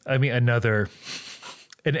 I mean, an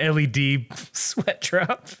LED sweat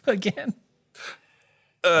drop again.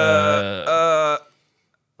 Hi,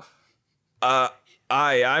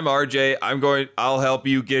 I'm RJ. I'll help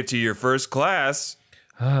you get to your first class.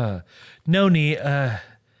 Noni,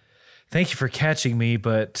 thank you for catching me,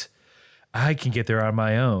 but I can get there on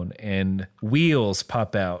my own. And wheels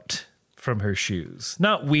pop out from her shoes.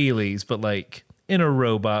 Not wheelies, but like in a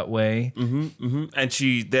robot way. And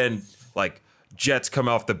she then, like, jets come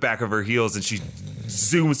off the back of her heels, and she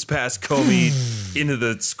zooms past Comey into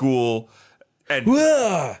the school. And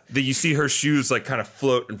you see her shoes, like, kind of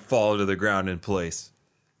float and fall to the ground in place.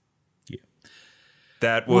 Yeah.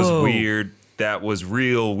 That was Whoa. weird. That was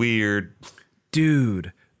real weird.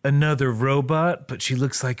 Dude, another robot, but she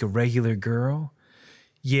looks like a regular girl?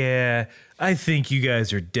 Yeah, I think you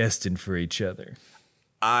guys are destined for each other.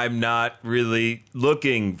 I'm not really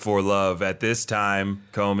looking for love at this time,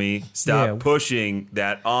 Comey. Stop Yeah. pushing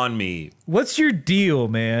that on me. What's your deal,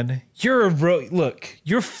 man? You're look,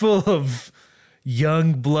 you're full of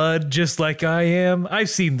young blood just like I am.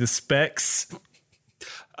 I've seen the specs.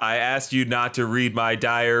 I asked you not to read my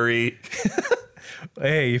diary.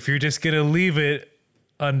 Hey, if you're just going to leave it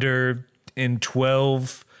under in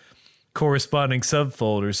 12 corresponding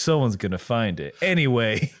subfolders, someone's going to find it.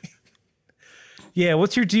 Anyway, yeah,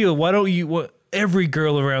 what's your deal? Why don't you, every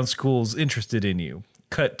girl around school's interested in you.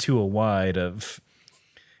 Cut to a wide of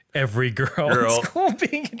every girl in school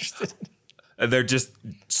being interested in you. And they're just,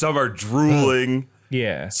 some are drooling.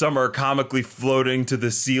 Yeah. Some are comically floating to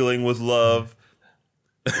the ceiling with love.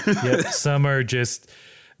 Yep. Some are just,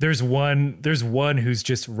 there's one who's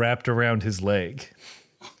just wrapped around his leg.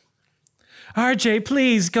 RJ,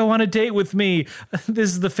 please go on a date with me.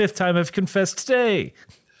 This is the 5th time I've confessed today.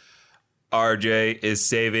 RJ is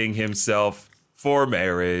saving himself for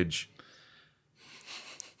marriage.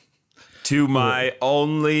 To my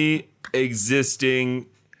only existing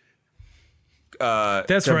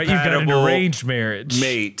That's right, you've got an compatible arranged marriage.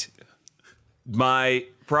 mate. My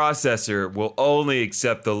processor will only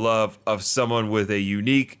accept the love of someone with a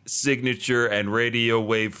unique signature and radio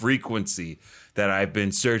wave frequency that I've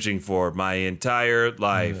been searching for my entire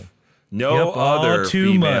life. No Yep, all other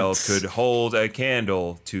 2 female months. could hold a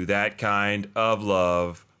candle to that kind of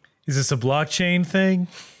love. Is this a blockchain thing?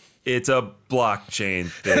 It's a blockchain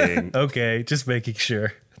thing. Okay, just making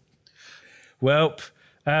sure. Well,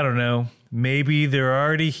 I don't know. Maybe they're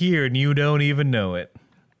already here and you don't even know it.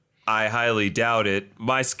 I highly doubt it.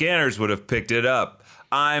 My scanners would have picked it up.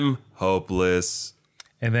 I'm hopeless.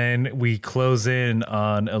 And then we close in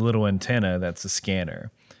on a little antenna that's a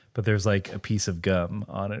scanner, but there's like a piece of gum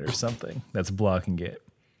on it or something that's blocking it.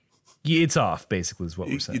 It's off, basically, is what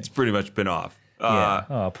we're saying. It's pretty much been off. Yeah.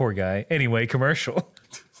 Oh, poor guy. Anyway, commercial.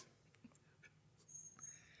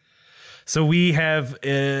 So we have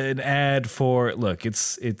an ad for, look,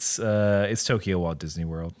 it's Tokyo Walt Disney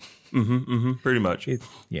World. Pretty much.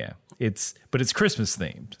 Yeah, but it's Christmas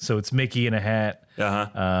themed. So it's Mickey in a hat.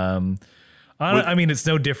 Uh-huh. I mean, it's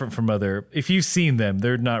no different from other. If you've seen them,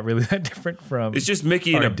 they're not really that different from. It's just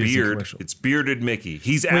Mickey in our a Disney beard. commercial. It's bearded Mickey.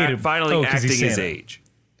 He's finally 'cause he's acting his Santa. age.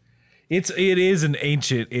 It is an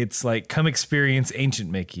ancient. It's like come experience ancient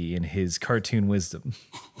Mickey in his cartoon wisdom.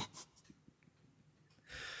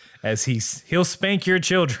 As he'll spank your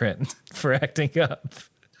children for acting up,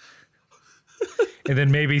 and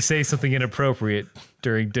then maybe say something inappropriate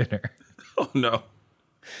during dinner. Oh, no.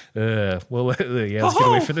 Well, yeah, let's get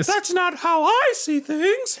away from this. That's not how I see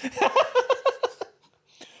things.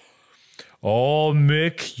 Oh,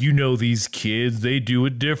 Mick, you know these kids, they do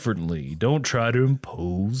it differently. Don't try to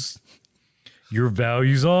impose your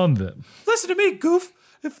values on them. Listen to me, Goof.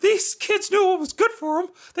 If these kids knew what was good for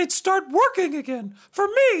them, they'd start working again. For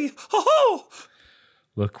me. Ho-ho!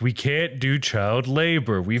 Look, we can't do child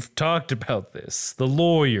labor. We've talked about this. The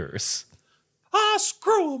lawyers. Ah,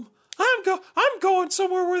 screw them. I'm going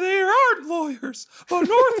somewhere where there aren't lawyers. The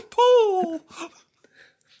North Pole.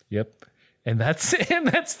 Yep. And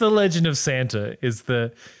that's the Legend of Santa is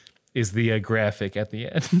the graphic at the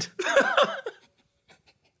end.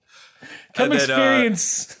 Come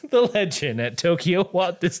experience the legend at Tokyo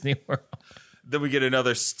Walt Disney World. Then we get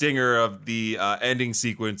another stinger of the ending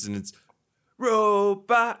sequence, and it's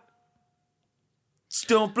robot.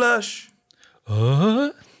 Don't blush.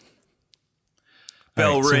 Bell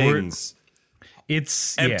All right, so rings.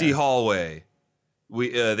 It's Empty hallway.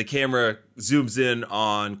 We the camera zooms in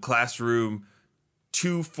on classroom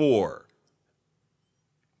 2-4.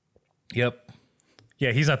 Yep.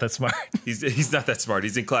 Yeah, he's not that smart. He's not that smart.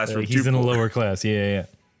 He's in classroom 2-4. He's in a lower class. Yeah.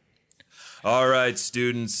 All right,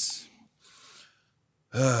 students.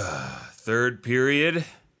 Third period.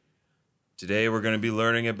 Today we're going to be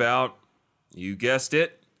learning about, you guessed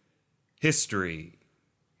it, history.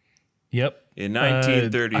 Yep. In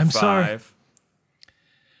 1935. I'm sorry.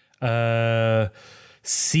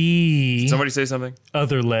 C. Somebody say something?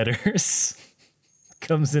 Other letters.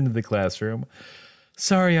 Comes into the classroom.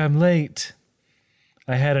 Sorry, I'm late.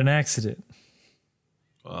 I had an accident.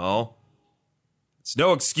 Well, it's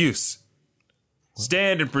no excuse.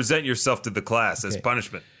 Stand and present yourself to the class as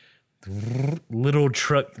punishment. Little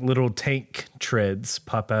tank treads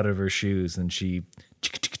pop out of her shoes, and she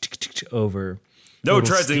over. No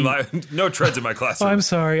treads in my Oh, classroom. I'm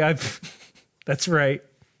sorry. That's right.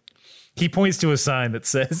 He points to a sign that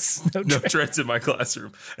says No treads in my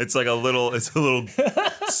classroom. It's like a little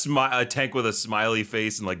a tank with a smiley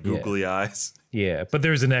face and like googly eyes. Yeah, but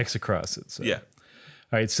there's an X across it. So. Yeah.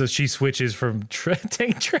 All right, so she switches from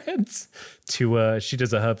tank treads to she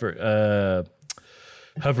does a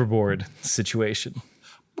hoverboard situation.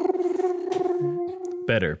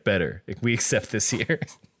 Better. We accept this here.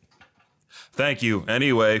 Thank you.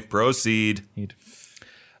 Anyway, proceed.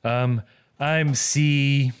 I'm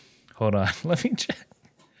C. Hold on, let me check.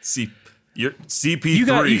 You're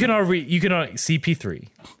CP3. You can CP3.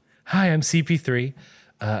 Hi, I'm CP3.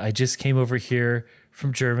 I just came over here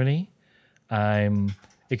from Germany. I'm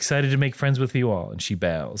excited to make friends with you all. And she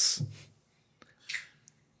bows.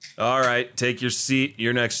 All right, take your seat.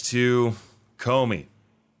 You're next to Comey.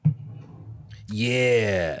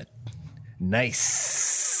 Yeah.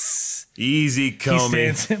 Nice. Easy,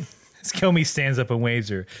 Comey. Comey stands up and waves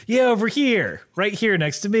her. Yeah, over here. Right here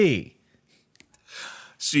next to me.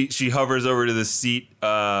 She hovers over to the seat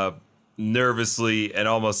nervously and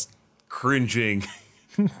almost cringing.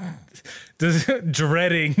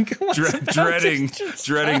 Dreading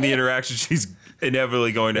the interaction she's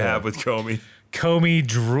inevitably going to have with Comey. Comey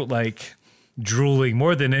drooling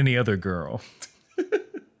more than any other girl.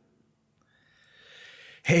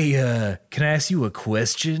 Hey, can I ask you a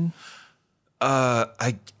question?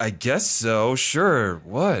 I guess so. Sure.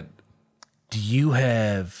 What? Do you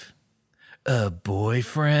have a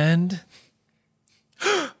boyfriend?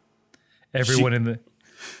 Everyone in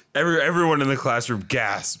the classroom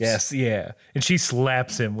gasps. Yes, yeah. And she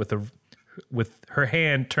slaps him with her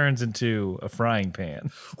hand turns into a frying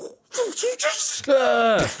pan.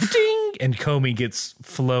 Ding! And Comey gets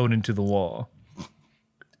flown into the wall.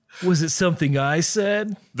 Was it something I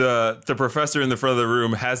said? The professor in the front of the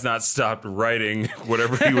room has not stopped writing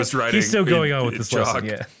whatever he was writing. He's still going on with this lesson,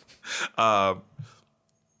 yeah.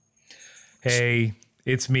 Hey,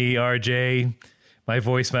 it's me, RJ. My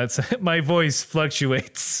voice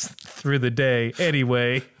fluctuates through the day.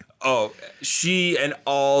 Anyway. Oh, she and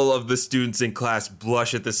all of the students in class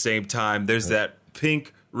blush at the same time. There's that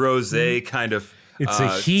pink rosé kind of. It's a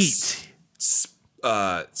heat.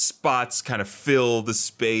 Spots kind of fill the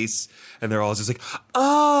space, and they're all just like,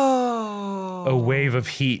 oh. A wave of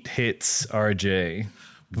heat hits RJ,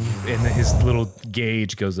 and his little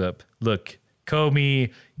gauge goes up. Look,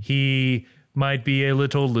 Comey, he might be a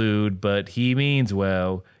little lewd, but he means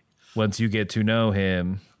well. Once you get to know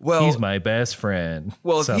him, he's my best friend.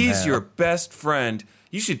 Well, if he's your best friend,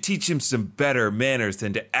 you should teach him some better manners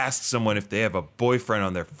than to ask someone if they have a boyfriend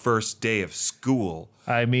on their first day of school.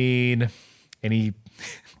 I mean, and he,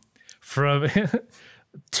 from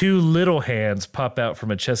two little hands pop out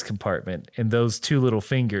from a chest compartment, and those two little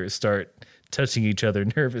fingers start touching each other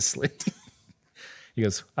nervously. He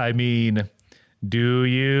goes, I mean, do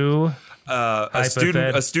you? A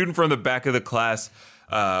student from the back of the class,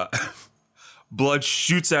 blood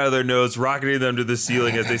shoots out of their nose, rocketing them to the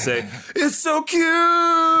ceiling as they say, "It's so cute."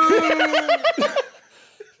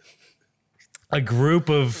 A group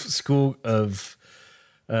of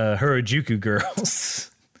Harajuku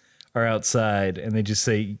girls are outside, and they just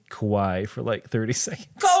say "kawaii" for like 30 seconds.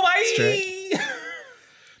 Kawaii.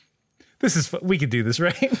 This is fun. We could do this,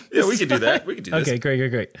 right? Yeah, we could do that. We could do this. Okay,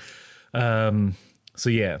 great. So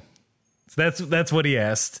yeah, so that's what he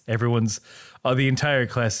asked. The entire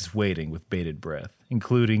class is waiting with bated breath,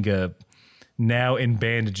 including now in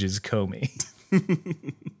bandages Comey.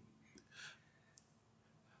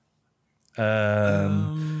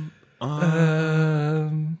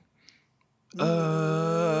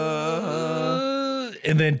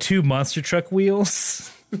 And then two monster truck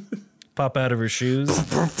wheels pop out of her shoes,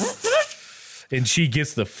 and she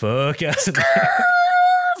gets the fuck out of there.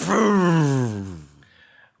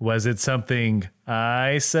 Was it something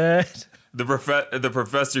I said? The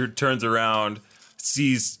professor turns around,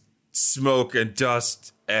 sees smoke and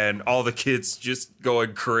dust, and all the kids just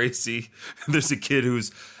going crazy. There's a kid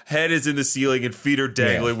whose head is in the ceiling and feet are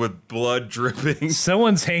dangling with blood dripping.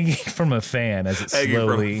 Someone's hanging from a fan as it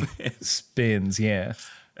slowly spins, yeah.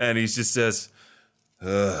 And he just says,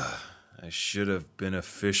 "Ugh, I should have been a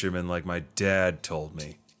fisherman like my dad told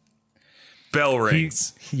me." Bell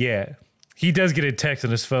rings. He does get a text on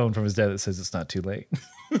his phone from his dad that says it's not too late.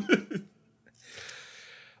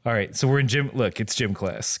 All right, so we're in gym. Look, it's gym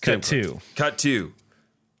class. Cut two.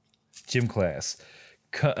 Gym class.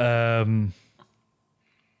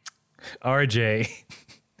 RJ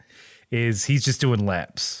he's just doing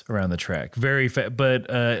laps around the track. Very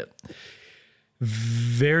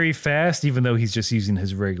fast, even though he's just using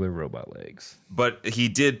his regular robot legs. But he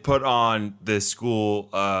did put on the school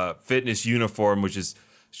fitness uniform, which is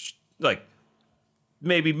like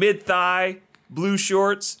maybe mid-thigh blue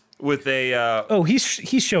shorts with a Oh, he's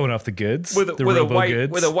showing off the goods. with the with a robo white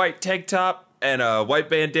goods. with a white tank top and a white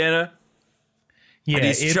bandana, yeah, and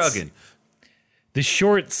he's it's- chugging. The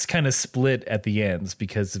shorts kind of split at the ends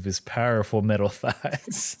because of his powerful metal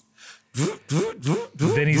thighs.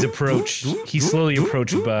 Then he's slowly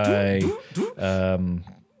approached by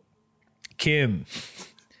Kim,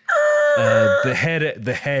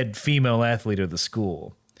 the head female athlete of the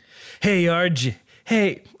school. Hey, RJ.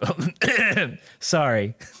 Hey,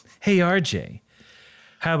 sorry. Hey, RJ.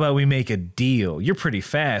 How about we make a deal? You're pretty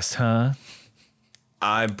fast, huh?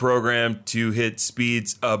 I'm programmed to hit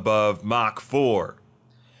speeds above Mach 4.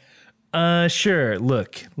 Sure.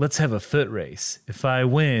 Look, let's have a foot race. If I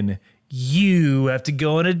win, you have to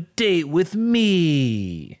go on a date with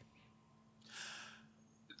me.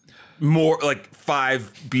 More like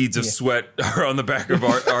 5 beads of sweat are on the back of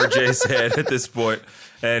RJ's head at this point,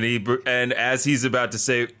 and as he's about to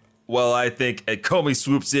say, "Well, I think," and Comey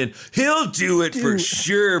swoops in. "He'll do it for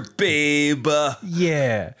sure, babe."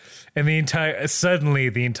 Yeah. And suddenly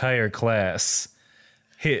the entire class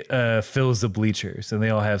fills the bleachers, and they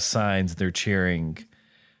all have signs. They're cheering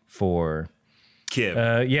for Kim.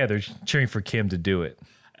 they're cheering for Kim to do it.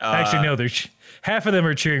 Actually, no, half of them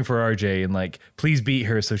are cheering for RJ and like, please beat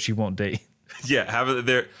her so she won't date. Yeah,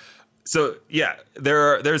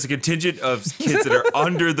 there's a contingent of kids that are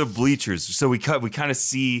under the bleachers. So we kind of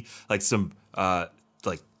see like some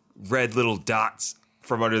like red little dots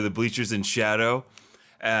from under the bleachers in shadow.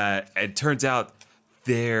 And it turns out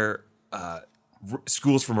they're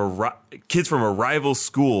kids from a rival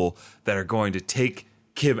school that are going to take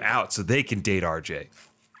Kim out so they can date RJ.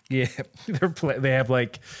 Yeah, they have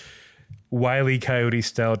like Wile E. Coyote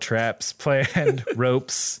style traps planned,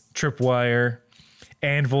 ropes, tripwire,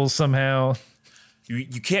 anvils somehow.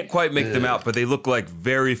 You can't quite make them out, but they look like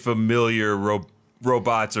very familiar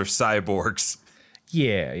robots or cyborgs.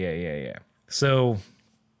 Yeah. So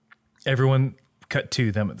everyone cut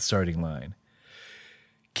to them at the starting line.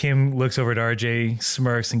 Kim looks over at RJ,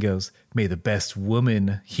 smirks, and goes, "May the best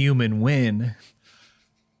human win."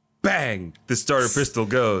 Bang! The starter pistol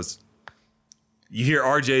goes. You hear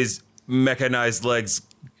RJ's mechanized legs.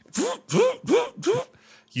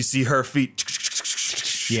 You see her feet.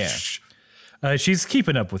 Yeah. She's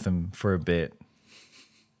keeping up with him for a bit.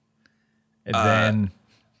 And then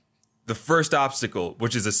The first obstacle,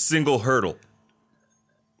 which is a single hurdle.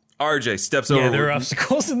 RJ steps over. Yeah, there are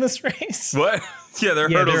obstacles in this race. What? Yeah, there are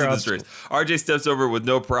hurdles there are in this race. RJ steps over with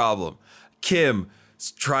no problem. Kim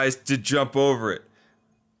tries to jump over it.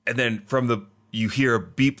 And then you hear a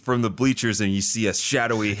beep from the bleachers and you see a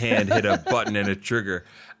shadowy hand hit a button and a trigger.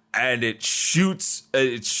 And it shoots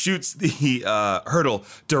the hurdle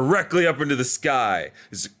directly up into the sky.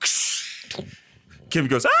 Kim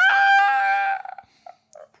goes, "Ah!"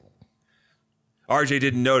 RJ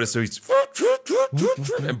didn't notice, so he's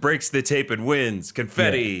and breaks the tape and wins.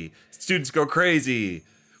 Confetti. Yeah. Students go crazy.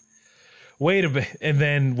 Wait a bit. And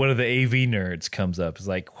then one of the AV nerds comes up. He's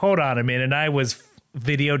like, hold on a minute. I was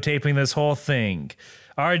videotaping this whole thing.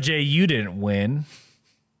 RJ, you didn't win.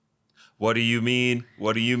 What do you mean?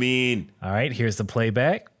 What do you mean? All right, here's the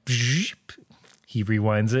playback. He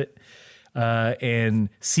rewinds it. And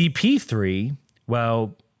CP3,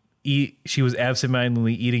 while she was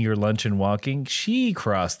absentmindedly eating her lunch and walking, she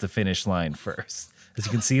crossed the finish line first, as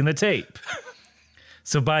you can see in the tape.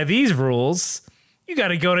 So by these rules, you got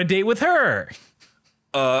to go on a date with her.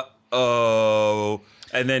 And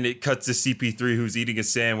then it cuts to CP3 who's eating a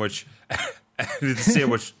sandwich, and the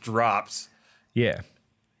sandwich drops. Yeah.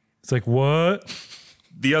 It's like, what?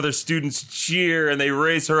 The other students cheer and they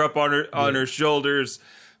raise her up on her shoulders.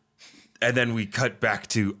 And then we cut back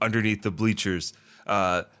to underneath the bleachers.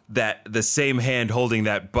 That the same hand holding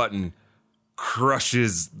that button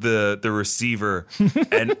crushes the receiver,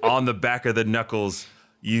 and on the back of the knuckles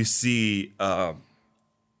you see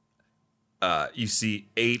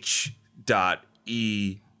H.E.R.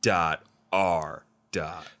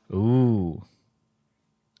 Ooh.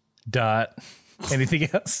 Dot. Anything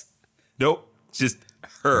else? Nope, just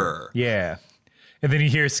her. Yeah. And then you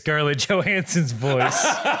hear Scarlett Johansson's voice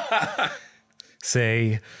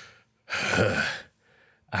say,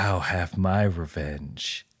 "I'll have my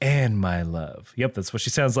revenge and my love." Yep, that's what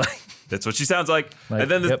she sounds like. That's what she sounds like.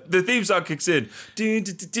 And then the theme song kicks in. Oh,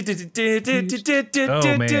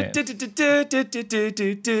 man.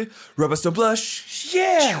 Rub us, don't blush.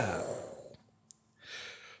 Yeah.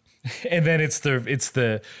 And then it's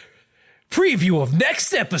the preview of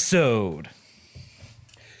next episode.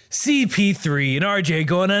 CP3 and RJ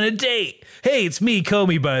going on a date. Hey, it's me,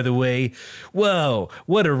 Comey, by the way. Whoa,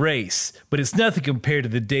 what a race. But it's nothing compared to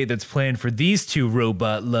the date that's planned for these two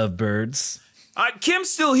robot lovebirds. Kim's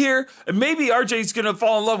still here, and maybe RJ's gonna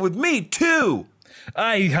fall in love with me too.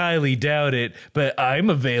 I highly doubt it, but I'm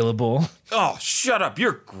available. Oh, shut up!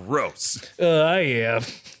 You're gross. I am.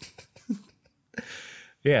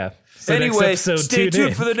 Yeah. So Anyway, next episode, stay tune tuned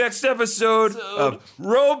in. for the next episode of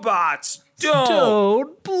Robots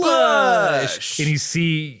Don't Blush. And you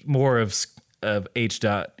see more of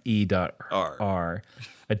H.E.R. R.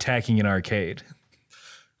 attacking an arcade.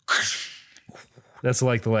 That's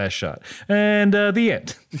like the last shot. And the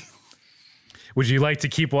end. Would you like to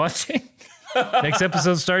keep watching? Next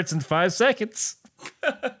episode starts in 5 seconds.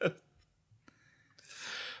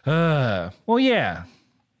 Well, yeah.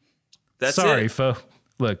 That's Sorry, it. folks.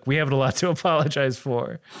 Look, we have a lot to apologize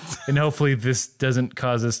for. And hopefully this doesn't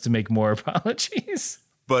cause us to make more apologies.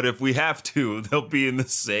 But if we have to, they'll be in the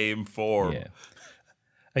same form. Yeah.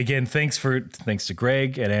 Again, thanks to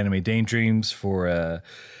Greg at Anime Daydreams for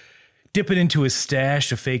dipping into his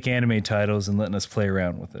stash of fake anime titles and letting us play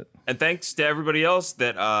around with it. And thanks to everybody else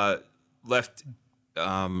that left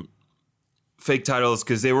fake titles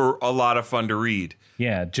because they were a lot of fun to read.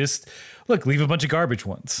 Yeah, just look, leave a bunch of garbage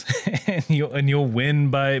ones, and you'll win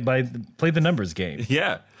by play the numbers game.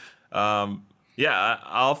 Yeah. We'll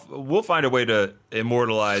find a way to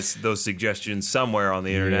immortalize those suggestions somewhere on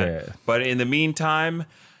the internet. Yeah. But in the meantime,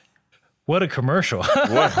 What a commercial!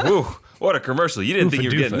 what a commercial! You didn't think you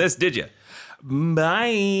were Oofa-doofa. getting this, did you?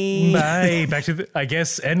 Bye. Bye. Back to I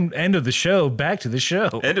guess end of the show. Back to the show.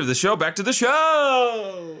 End of the show. Back to the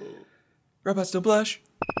show. Robots don't blush.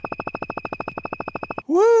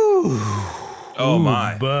 Woo! Oh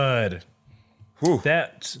my! Bud. Whew.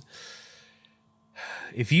 That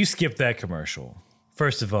if you skip that commercial,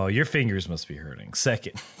 first of all, your fingers must be hurting.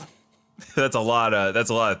 Second, That's a lot of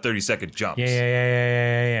 30-second jumps.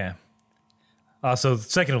 yeah. Also,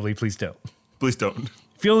 secondly, please don't. Please don't.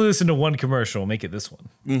 If you only listen to one commercial, make it this one.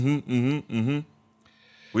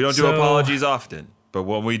 We don't do So- apologies often, but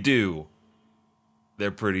when we do,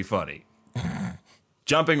 they're pretty funny.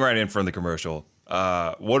 Jumping right in from the commercial,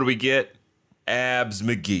 what do we get? Abs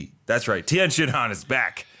McGee. That's right. Tien Shinhan is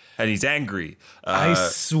back, and he's angry. I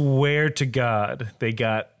swear to God, they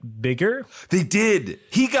got bigger. They did.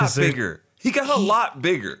 He got 'Cause they- bigger. He got a lot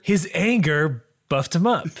bigger. His anger buffed him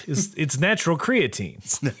up. It's natural creatine.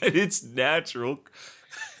 It's natural.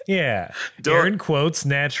 Yeah. Don't- Aaron quotes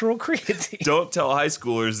natural creatine. Don't tell high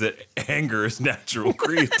schoolers that anger is natural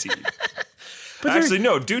creatine. But Actually,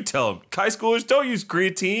 no, do tell them. High schoolers, don't use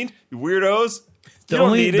creatine, you weirdos. The You don't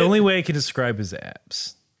only need the it. only way I can describe his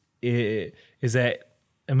abs is that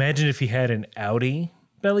imagine if he had an Audi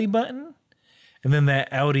belly button, and then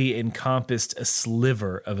that Audi encompassed a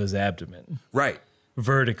sliver of his abdomen Right.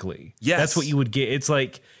 vertically. Yes. That's what you would get. It's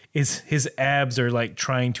like his abs are like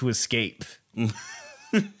trying to escape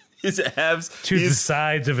His abs. to the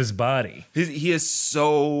sides of his body. He has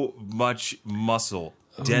so much muscle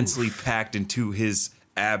densely packed into his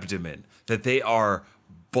abdomen that they are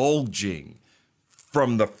bulging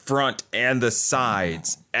from the front and the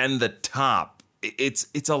sides and the top. It's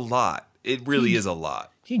a lot. It really is a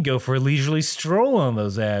lot. He can go for a leisurely stroll on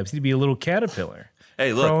those abs. He'd be a little caterpillar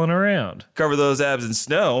Hey, look, crawling around. cover those abs in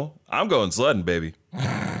snow. I'm going sledding, baby.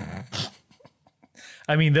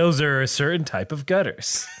 I mean, those are a certain type of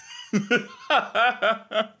gutters.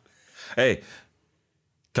 Hey,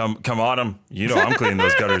 come on them. You know I'm cleaning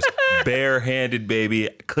those gutters barehanded, baby.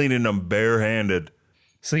 Cleaning them barehanded.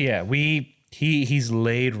 So yeah, he's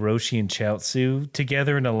laid Roshi and Chaozu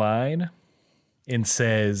together in a line and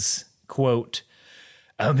says, quote,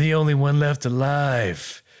 "I'm the only one left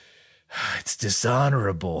alive. It's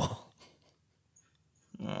dishonorable."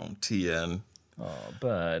 Oh, Tien. Oh,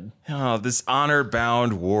 bud. Oh, this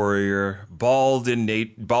honor-bound warrior, bald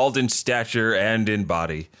in stature and in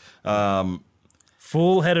body.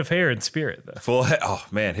 Full head of hair and spirit, though. Full head. Oh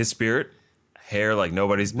man, his spirit, hair like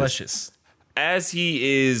nobody's business. Luscious. As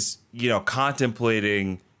he is,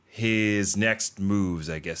 contemplating his next moves,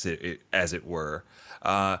 I guess as it were.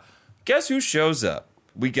 Guess who shows up?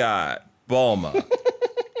 We got Bulma.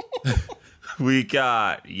 We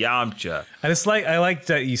got Yamcha. I like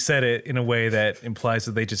that you said it in a way that implies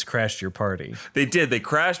that they just crashed your party. They did. They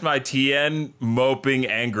crashed my Tien moping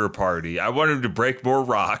anger party. I wanted him to break more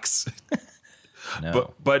rocks.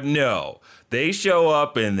 No. But no, they show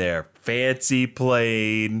up in their fancy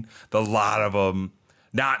plane, the lot of them,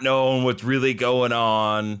 not knowing what's really going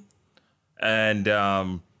on. And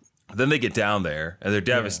then they get down there, and they're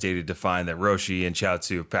devastated to find that Roshi and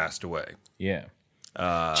Chaozu have passed away. Yeah.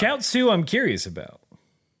 Chaozu, I'm curious about.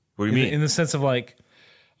 What do you mean? In the sense of like,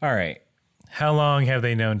 all right, how long have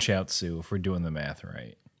they known Chaozu if we're doing the math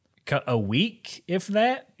right? A week, if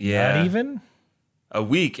that? Yeah. Not even? a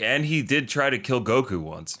week, and he did try to kill Goku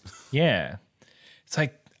once. Yeah. It's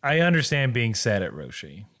like, I understand being sad at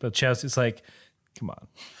Roshi, but Chaozu, it's like, come on.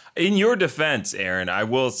 In your defense, Aaron, I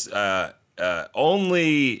will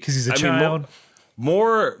only Because he's a child?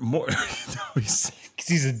 More. Because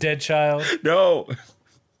he's a dead child? No.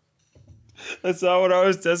 That's not what I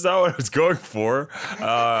was going for.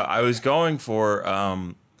 I was going for.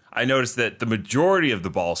 I noticed that the majority of the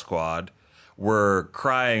Ball Squad were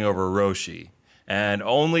crying over Roshi, and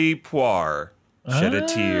only Puar shed a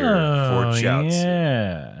tear for Chaozu.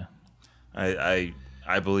 Yeah.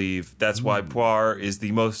 I believe that's why Puar is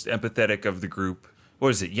the most empathetic of the group. What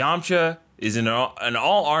is it? Yamcha is in an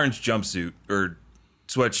all orange jumpsuit or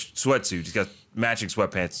sweatsuit. He's got matching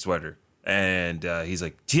sweatpants and sweater. And he's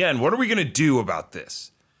like, Tien, what are we going to do about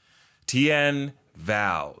this? Tien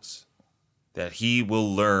vows that he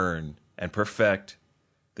will learn and perfect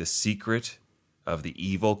the secret of the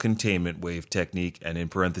evil containment wave technique. And in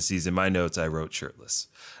parentheses in my notes, I wrote shirtless.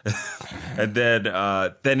 And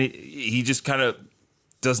then he just kind of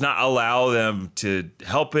does not allow them to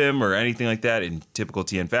help him or anything like that in typical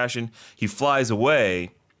Tien fashion. He flies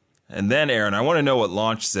away. And then, Aaron, I want to know what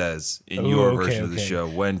Launch says in your version of the show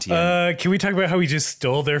when Tien... Can we talk about how he just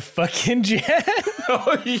stole their fucking jet?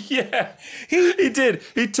 Oh, yeah. He did.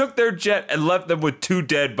 He took their jet and left them with 2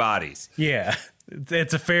 dead bodies. Yeah.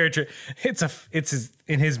 It's a fair trade.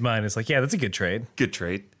 In his mind, it's like, yeah, that's a good trade. Good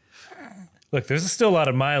trade. Look, there's still a lot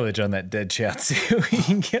of mileage on that dead Chaozu. You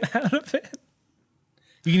can get out of it.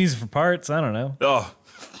 You can use it for parts. I don't know. Oh.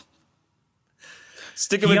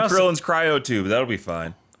 Stick him in Krillin's cryo tube. That'll be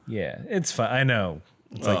fine. Yeah, it's fine. I know.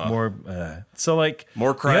 It's like more. So like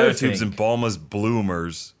more cryo tubes and Bulma's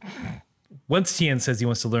bloomers. Once Tien says he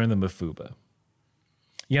wants to learn the Mafuba,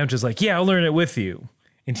 Yamcha's like, "Yeah, I'll learn it with you."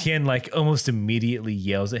 And Tien like almost immediately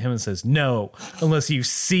yells at him and says, "No, unless you've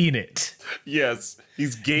seen it." Yes,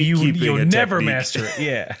 he's gatekeeping. You'll never master it.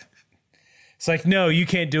 Yeah. It's like, no, you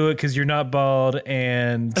can't do it because you're not bald,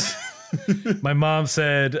 and my mom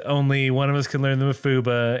said only one of us can learn the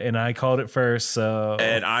Mafuba, and I called it first. So,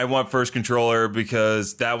 and I want first controller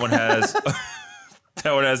because that one has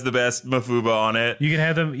that one has the best Mafuba on it. You can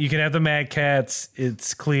have them. You can have the Mad Cats.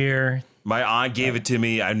 It's clear. My aunt gave it to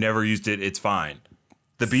me. I've never used it. It's fine.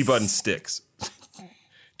 The B button sticks.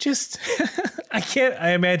 Just, I can't.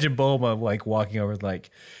 I imagine Bulma like walking over,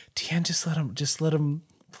 like, Tien, just let him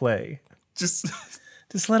play.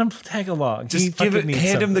 Just let him tag along. Just hand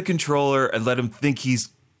him the controller and let him think he's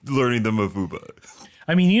learning the Mafuba.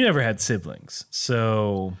 I mean, you never had siblings,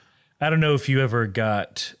 so I don't know if you ever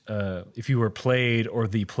got, if you were played or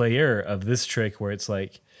the player of this trick where it's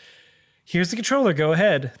like, here's the controller, go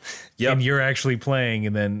ahead. Yep. And you're actually playing,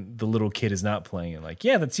 and then the little kid is not playing. And like,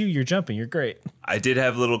 yeah, that's you. You're jumping. You're great. I did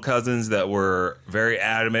have little cousins that were very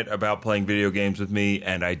adamant about playing video games with me,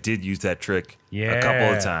 and I did use that trick a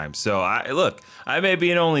couple of times. So I may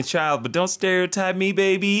be an only child, but don't stereotype me,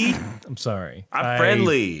 baby. I'm sorry. I'm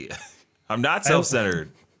friendly. I'm not self-centered.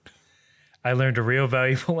 I learned a real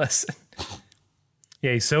valuable lesson.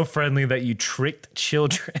 Yeah, he's so friendly that you tricked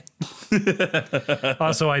children.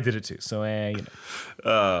 Also, I did it too. So, you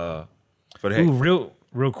know. But hey, real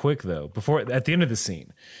quick though, at the end of the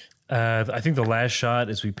scene, I think the last shot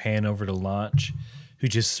is we pan over to Launch, who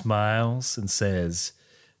just smiles and says,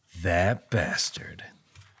 "That bastard."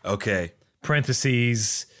 Okay.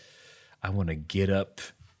 Parentheses. I want to get up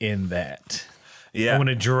in that. Yeah. I want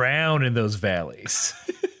to drown in those valleys.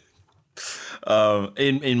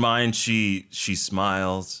 In mine, she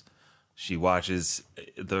smiles. She watches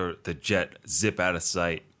the jet zip out of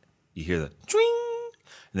sight. You hear the twing,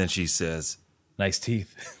 and then she says, "Nice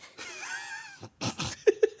teeth."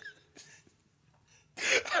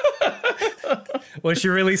 What'd she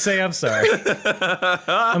really say? I'm sorry.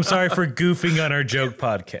 I'm sorry for goofing on our joke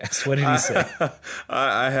podcast. What did he say?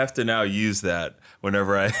 I have to now use that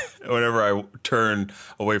whenever I turn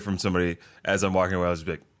away from somebody as I'm walking away. I'll just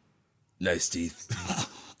be like, "Nice teeth."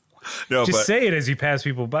 No, just say it as you pass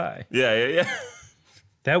people by. Yeah.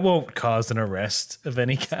 That won't cause an arrest of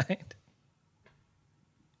any kind.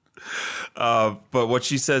 But what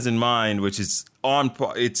she says in mine, which is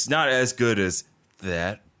it's not as good as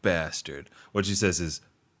 "that bastard." What she says is,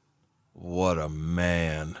 "What a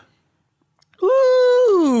man."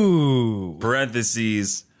 Ooh.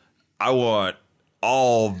 Parentheses. I want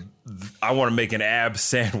to make an ab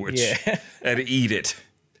sandwich and eat it.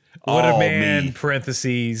 What a man, me.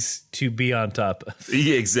 Parentheses, to be on top of.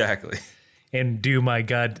 Yeah, exactly. And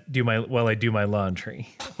while I do my laundry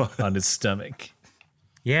on his stomach.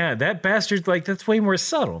 Yeah, that bastard, like, that's way more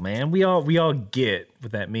subtle, man. We all get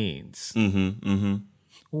what that means. Mm-hmm.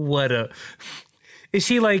 Is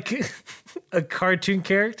she like, a cartoon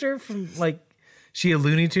character from like she a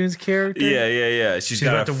Looney Tunes character? Yeah. She's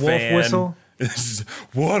got got a the wolf fan. whistle.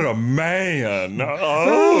 What a man!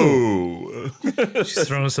 Oh, She's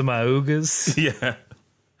throwing some augas. yeah.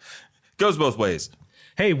 Goes both ways.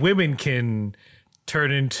 Hey, women can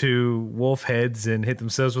turn into wolf heads and hit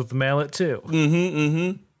themselves with the mallet too.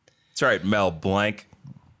 That's right, Mel Blanc.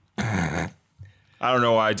 I don't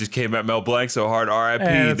know why I just came at Mel Blanc so hard. R.I.P.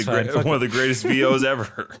 that's fine. Fuck One of the greatest VOs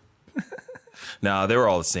ever. No, they were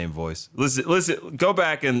all the same voice. Listen. Go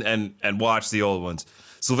back and watch the old ones.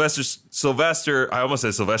 Sylvester. I almost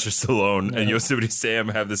said Sylvester Stallone and Yosemite Sam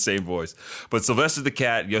have the same voice, but Sylvester the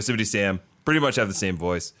Cat, Yosemite Sam, pretty much have the same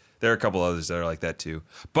voice. There are a couple others that are like that too,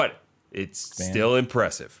 but it's still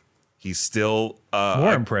impressive. He's still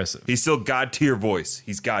More impressive. He's still God tier voice.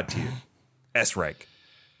 He's God tier. S rank.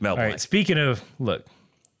 Mel All Blanc. right. Speaking of, look,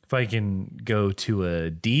 if I can go to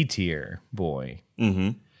a D tier boy,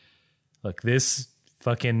 look, this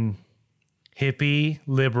fucking hippie,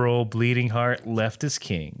 liberal, bleeding heart leftist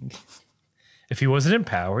king. If he wasn't in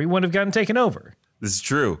power, he wouldn't have gotten taken over. This is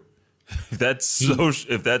true. If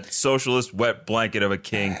that socialist wet blanket of a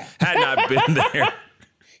king had not been there,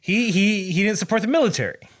 He didn't support the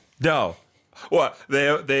military. no. What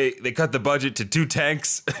they cut the budget to 2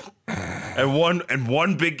 tanks and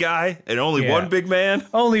one big guy and only Yeah. one big man.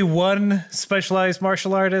 Only one specialized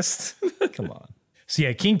martial artist. Come on. So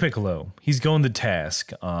yeah, King Piccolo, he's going to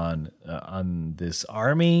task on this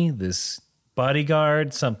army, this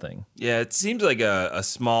bodyguard, something. Yeah, it seems like a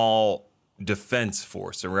small defense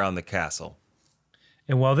force around the castle.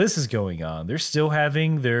 And while this is going on, they're still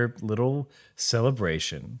having their little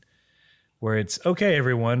celebration where it's okay,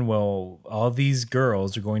 everyone. Well, all these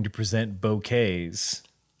girls are going to present bouquets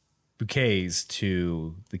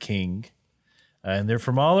to the king, and they're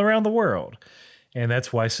from all around the world. And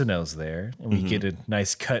that's why Sano's there. And we get a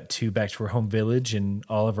nice cut to back to her home village, and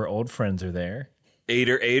all of her old friends are there.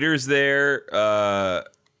 Ader's there.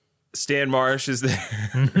 Stan Marsh is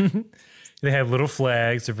there. They have little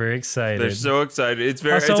flags. They're very excited. They're so excited. It's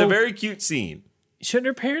Also- a very cute scene. Shouldn't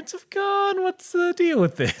her parents have gone? What's the deal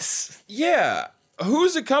with this? Yeah.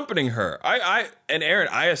 Who's accompanying her? And Aaron,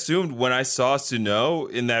 I assumed when I saw Sano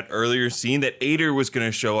in that earlier scene that Ader was going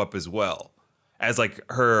to show up as well as like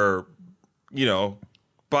her,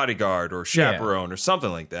 bodyguard or chaperone or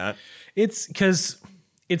something like that. It's because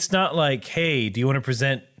it's not like, hey, do you want to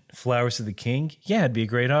present flowers to the king? Yeah, it'd be a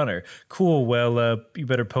great honor. Cool. Well, you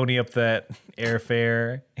better pony up that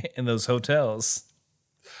airfare in those hotels.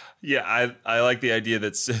 Yeah, I like the idea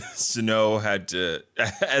that Sano had to,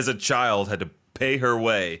 as a child, had to pay her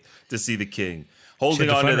way to see the king, holding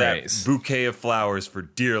She had on to to that fundraise. bouquet of flowers for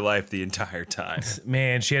dear life the entire time.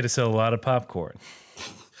 Man, she had to sell a lot of popcorn.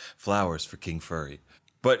 Flowers for King Furry.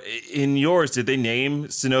 But in yours, did they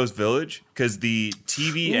name Sano's village? Because the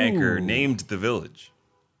TV anchor named the village.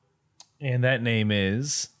 And that name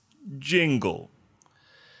is... Jingle.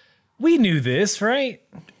 We knew this, right?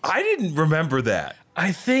 I didn't remember that.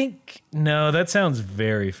 I think... No, that sounds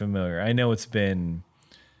very familiar. I know it's been,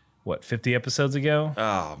 50 episodes ago?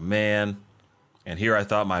 Oh, man. And here I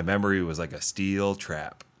thought my memory was like a steel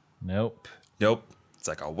trap. Nope. Nope. It's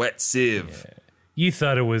like a wet sieve. You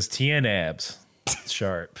thought it was Tien Abs.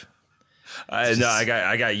 Sharp. I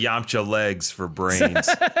got Yamcha legs for brains.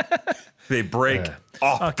 They break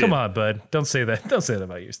often. Oh, come on, bud. Don't say that. Don't say that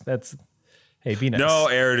about yours. That's... Hey, be nice. No,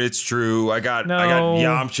 Aaron, it's true. I got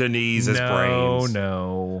Yamcha knees as brains.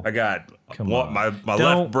 No. I got my Don't-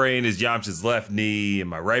 left brain is Yamcha's left knee, and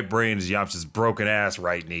my right brain is Yamcha's broken ass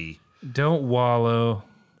right knee. Don't wallow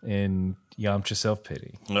in Yamcha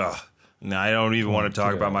self-pity. Ugh. No, I don't even want to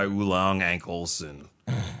talk about my oolong ankles, and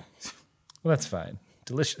Well, that's fine.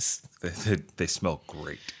 Delicious. they smell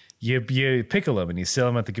great. You pickle them and you sell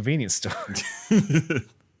them at the convenience store.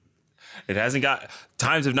 It hasn't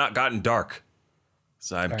times have not gotten dark,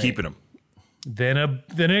 so I'm keeping them. Then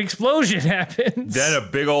an explosion happens. Then a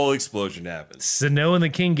big old explosion happens. Sano and the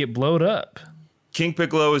king get blowed up. King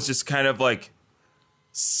Piccolo is just kind of like,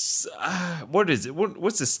 what is it?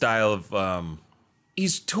 What's the style of?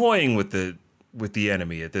 He's toying with the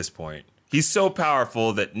enemy at this point. He's so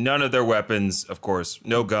powerful that none of their weapons, of course,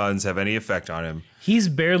 no guns, have any effect on him. He's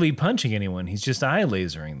barely punching anyone. He's just eye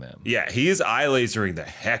lasering them. Yeah, he is eye lasering the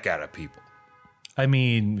heck out of people. I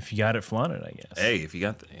mean, if you got it, flaunt it, I guess.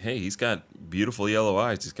 Hey, he's got beautiful yellow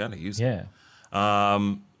eyes. He's got to use them. Yeah.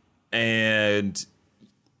 And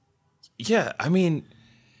yeah, I mean,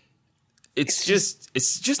 it's just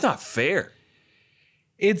not fair.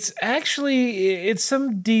 It's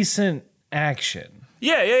some decent action.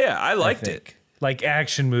 Yeah. I liked it. Like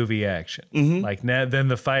action movie action. Like then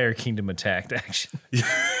the Fire Kingdom attacked action.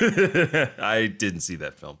 I didn't see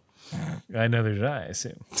that film. I know did I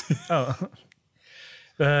assume. Oh.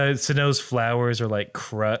 Sano's flowers are like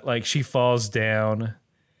like she falls down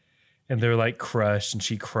and they're like crushed and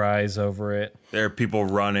she cries over it. There are people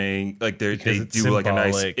running, like they do symbolic. like a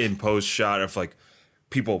nice in post shot of like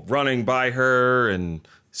people running by her and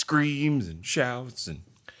screams and shouts and.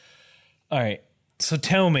 All right, so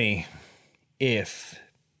tell me if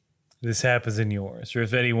this happens in yours or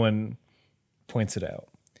if anyone points it out.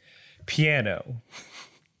 Piano.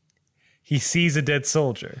 He sees a dead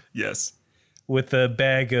soldier. Yes. With a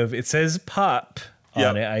bag of, it says pop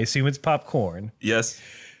on it. I assume it's popcorn. Yes.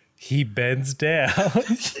 He bends down,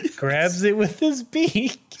 grabs it with his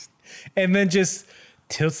beak, and then just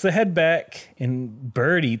tilts the head back and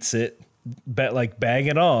bird eats it, like bag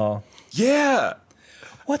and all. Yeah.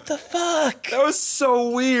 What the fuck? That was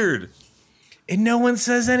so weird. And no one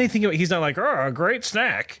says anything. He's not like, oh, a great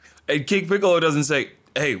snack. And King Piccolo doesn't say,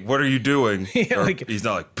 hey, what are you doing? Like, he's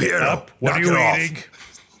not like, Piano, what are knock you it eating? off.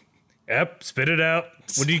 Yep, spit it out.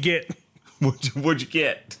 What do you get? What'd you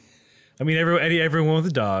get? I mean, everyone with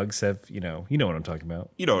the dogs have, you know what I'm talking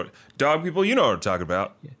about. You know, dog people, you know what I'm talking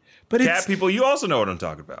about. Yeah. But cat people, you also know what I'm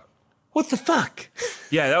talking about. What the fuck?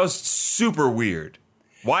 Yeah, that was super weird.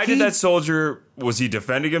 Why did that soldier, was he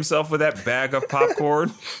defending himself with that bag of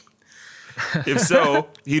popcorn? If so,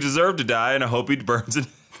 he deserved to die, and I hope he burns it.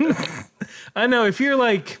 I know, if you're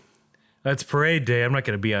like, that's parade day, I'm not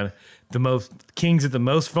going to be on the most kings at the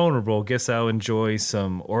most vulnerable. Guess I'll enjoy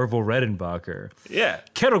some Orville Redenbacher. Yeah.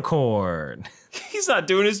 Kettle corn. He's not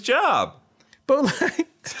doing his job. But like,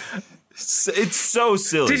 it's so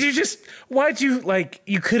silly. Why'd you, like,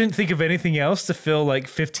 you couldn't think of anything else to fill like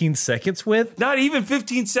 15 seconds with? Not even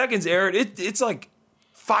 15 seconds, Aaron. It's like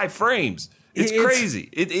 5 frames. It's crazy.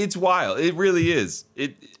 It's wild. It really is.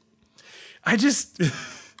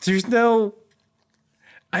 There's no,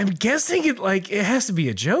 I'm guessing it has to be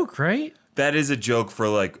a joke, right? That is a joke for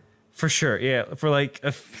like. For sure, yeah. For like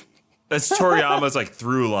that's Toriyama's like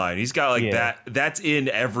through line. He's got like that. That's in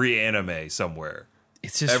every anime somewhere.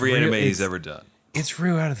 It's just every anime he's ever done. It's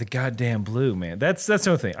real out of the goddamn blue, man. That's the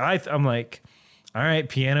other thing. I'm like, all right,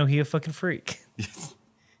 Piano, he a fucking freak.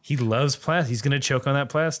 He loves plastic. He's gonna choke on that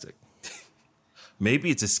plastic. Maybe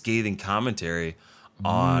it's a scathing commentary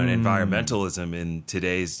on environmentalism in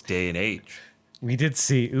today's day and age. We did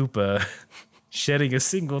see Upa shedding a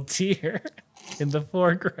single tear in the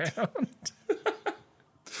foreground.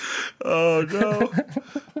 Oh no!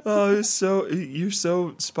 Oh, you're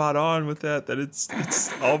so spot on with that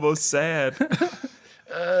it's almost sad.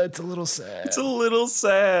 It's a little sad. It's a little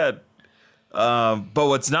sad. But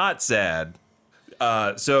what's not sad?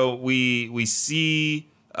 So we see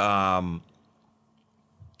who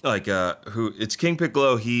it's King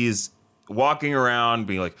Piccolo. He's walking around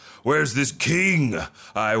being like, where's this king?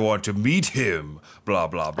 I want to meet him. Blah,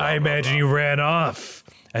 blah, blah. I imagine he ran off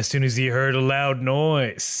as soon as he heard a loud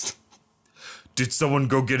noise. Did someone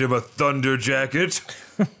go get him a thunder jacket?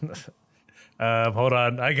 Hold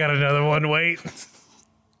on. I got another one. Wait.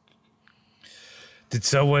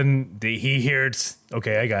 He heard,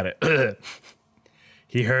 okay, I got it.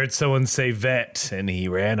 He heard someone say vet and he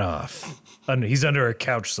ran off. He's under a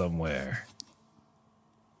couch somewhere.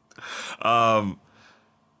 So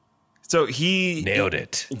he nailed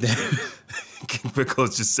it. King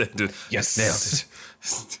Piccolo's just said it. Yes, nailed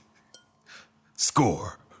it.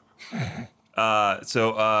 Score.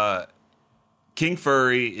 King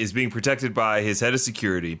Furry is being protected by his head of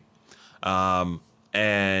security,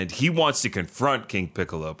 and he wants to confront King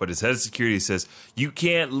Piccolo, but his head of security says you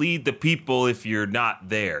can't lead the people if you're not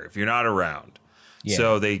there, if you're not around. Yeah.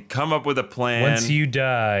 So they come up with a plan. Once you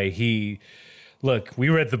die, look, we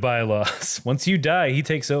read the bylaws. Once you die, he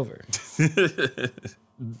takes over. The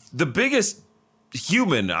biggest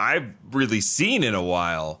human I've really seen in a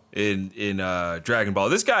while in Dragon Ball.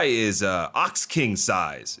 This guy is Ox King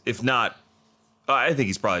size, if not. I think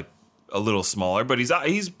he's probably a little smaller, but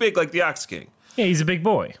he's big like the Ox King. Yeah, he's a big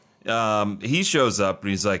boy. He shows up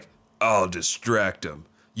and he's like, "I'll distract him.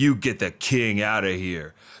 You get the king out of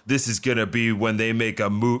here. This is gonna be when they make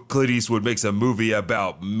Clint Eastwood makes a movie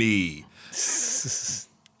about me."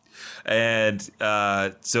 And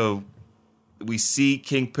so we see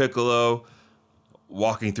King Piccolo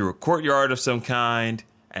walking through a courtyard of some kind,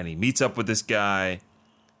 and he meets up with this guy.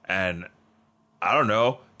 And I don't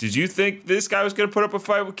know, did you think this guy was going to put up a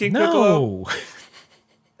fight with King Piccolo? No,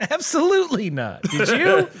 absolutely not. Did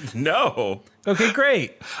you? No. Okay,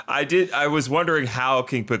 great. I did. I was wondering how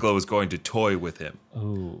King Piccolo was going to toy with him.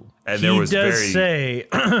 Oh, and there was say.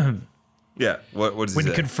 Yeah. What does he When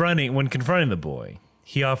say? confronting the boy,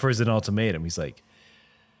 he offers an ultimatum. He's like,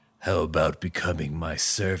 "How about becoming my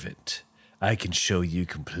servant? I can show you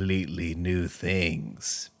completely new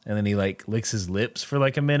things." And then he like licks his lips for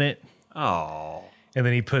like a minute. Oh. And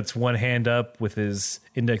then he puts one hand up with his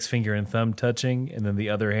index finger and thumb touching, and then the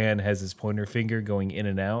other hand has his pointer finger going in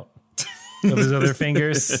and out of his other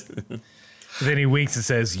fingers. And then he winks and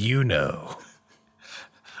says, "You know."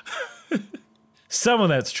 Some of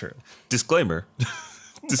that's true. Disclaimer.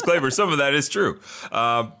 Disclaimer, some of that is true.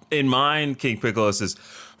 In mine, King Piccolo says,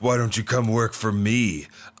 "Why don't you come work for me?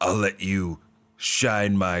 I'll let you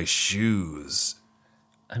shine my shoes."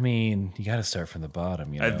 I mean, you got to start from the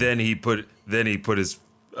bottom, you know. And then he put his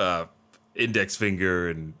index finger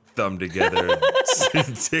and thumb together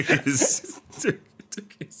and took his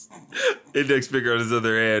index finger on his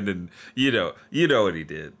other hand, and you know what he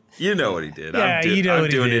did. You know what he did. Yeah, you know I'm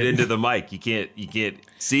what he doing did. it into the mic. You can't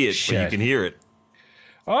see it, but you can hear it.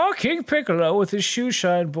 Oh, King Piccolo with his shoe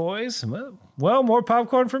shine, boys. Well, more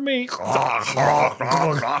popcorn for me.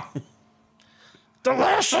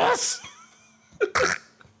 Delicious.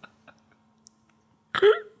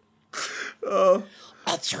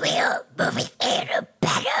 It's real movie theater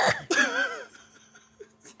better.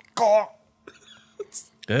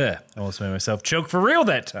 Ugh, I almost made myself choke for real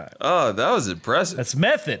that time. Oh, that was impressive. That's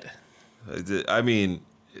method. I mean,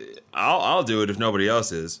 I'll do it if nobody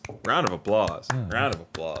else is. Round of applause. Round of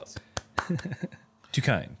applause. Too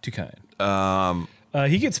kind.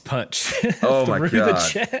 He gets punched Oh my through the God.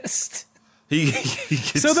 chest. He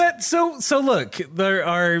gets, So look, there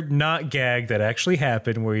are not gag that actually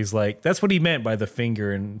happened where he's like, that's what he meant by the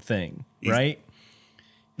finger and thing, right?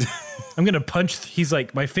 I'm gonna punch. He's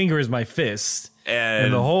like, my finger is my fist,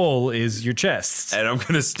 and the hole is your chest. and I'm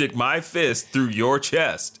gonna stick my fist through your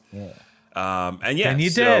chest. Yeah. And yeah, And you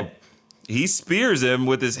so dead. he spears him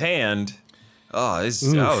with his hand. Oh, I was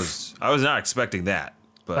not expecting that.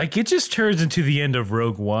 But Like it just turns into the end of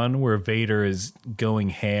Rogue One, where Vader is going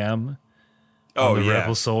ham on the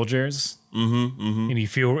rebel soldiers. And you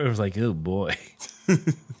feel it was like, oh boy,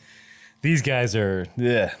 these guys are.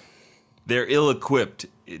 Yeah. They're ill-equipped,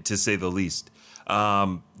 to say the least.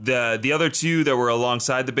 The other two that were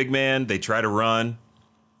alongside the big man, they try to run.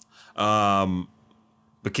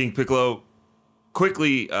 But King Piccolo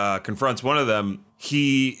quickly confronts one of them.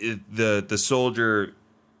 The soldier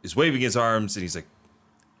is waving his arms, and he's like,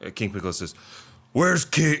 King Piccolo says, Where's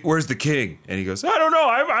the king? And he goes, I don't know,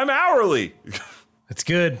 I'm hourly. That's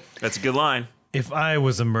good. That's a good line. If I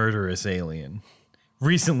was a murderous alien,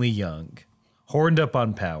 recently young, horned up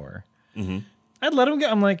on power, I'd let him go.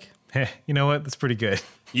 I'm like, hey, you know what? That's pretty good.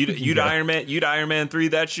 You'd Iron Man 3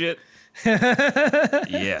 that shit?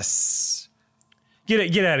 Yes.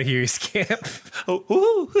 Get out of here, you scamp.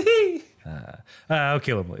 I'll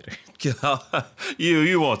kill him later.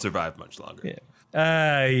 You won't survive much longer. Yeah.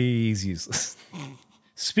 He's useless.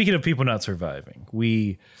 Speaking of people not surviving,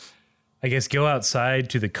 we, I guess, go outside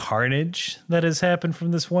to the carnage that has happened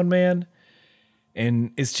from this one man.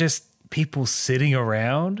 And it's just people sitting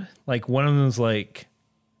around. Like one of them's like,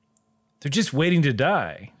 they're just waiting to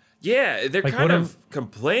die. Yeah, they're Like, kind what of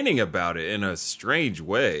complaining about it in a strange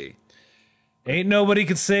way. Ain't nobody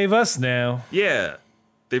could save us now. Yeah,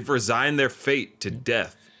 they've resigned their fate to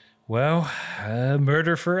death. Well,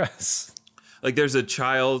 murder for us. Like there's a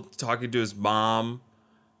child talking to his mom,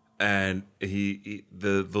 and the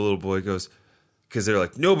little boy goes, because they're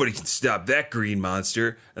like, nobody can stop that green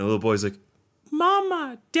monster. And the little boy's like,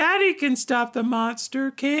 Mama, Daddy can stop the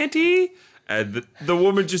monster, can't he? And the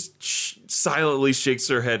woman just silently shakes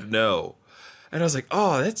her head no. And I was like,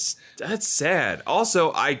 oh, that's sad.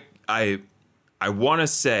 Also, I want to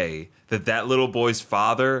say that little boy's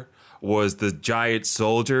father was the giant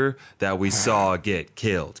soldier that we saw get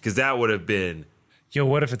killed, because that would have been Yo,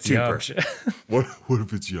 what if it's Yamcha? what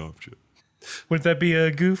if it's Yamcha? Would that be a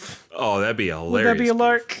goof? Oh, that'd be hilarious. Would that be a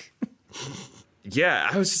lark? Yeah,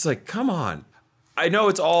 I was just like, come on. I know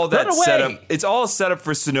it's all that Run away. setup. It's all set up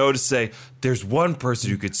for Sano to say, there's one person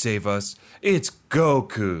who could save us. It's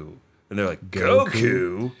Goku. And they're like,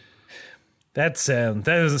 Goku? That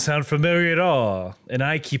doesn't sound familiar at all. And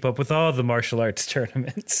I keep up with all the martial arts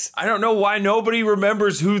tournaments. I don't know why nobody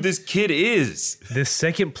remembers who this kid is. The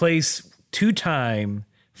second place 2-time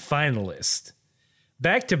finalist.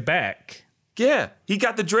 Back to back. Yeah, he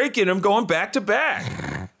got the Drake in him going back to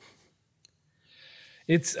back.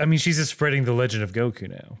 She's just spreading the legend of Goku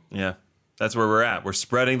now. Yeah, that's where we're at. We're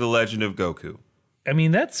spreading the legend of Goku.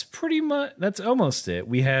 That's almost it.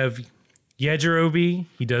 We have Yajirobe.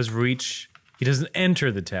 He doesn't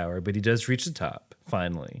enter the tower, but he does reach the top,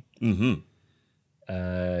 finally. King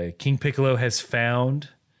Piccolo has found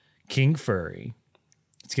King Furry.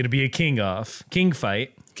 It's going to be a king off. King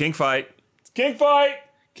fight. King fight. King fight.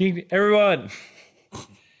 King, everyone.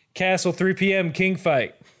 Castle, 3 p.m. King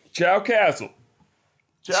fight. Chow Castle.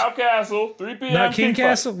 Chow Castle, 3 p.m. Not King fight.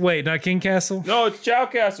 Castle? Wait, not King Castle? No, it's Chow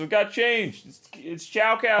Castle. It got changed. It's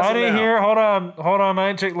Chow Castle I didn't now. hear. Hold on.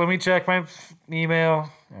 Let me check my email.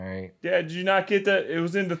 All right. Yeah, did you not get that? It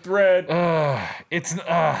was in the thread.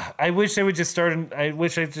 I wish I would just start. I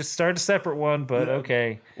wish I just started a separate one, but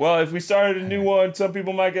okay. Well, if we started a new one, some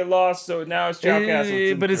people might get lost. So now it's Chow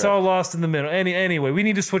Castle. But it's all lost in the middle. Anyway, we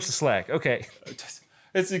need to switch to Slack. Okay.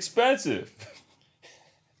 It's expensive,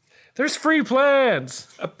 There's free plans.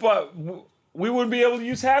 but we wouldn't be able to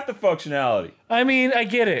use half the functionality. I mean, I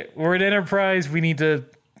get it. We're an enterprise. We need to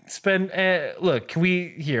spend. Look, can we?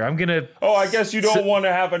 Here, I'm gonna. Oh, I guess you don't want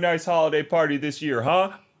to have a nice holiday party this year,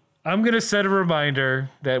 huh? I'm gonna set a reminder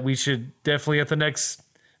that we should definitely at the next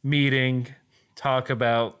meeting talk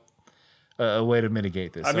about a way to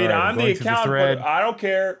mitigate this. I mean, All right, I'm the going through accountant, thread. but I don't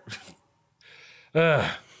care.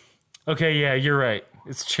 Okay, yeah, you're right.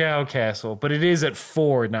 It's Chow Castle, but it is at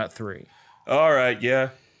 4, not 3. All right, yeah.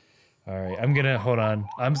 All right, I'm gonna hold on.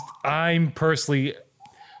 I'm personally.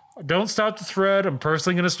 Don't stop the thread. I'm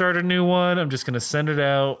personally gonna start a new one. I'm just gonna send it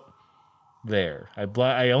out. There.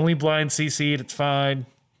 I only blind CC'd. It's fine.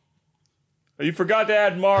 You forgot to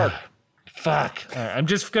add Mark. Fuck. All right, I'm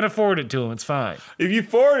just gonna forward it to him. It's fine. If you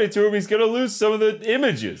forward it to him, he's gonna lose some of the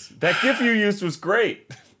images. That GIF you used was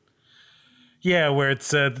great. Yeah, where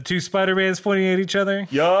it's the two Spider-Mans pointing at each other.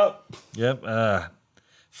 Yup. Yep.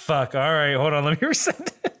 Fuck. All right, hold on. Let me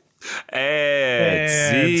resend it. And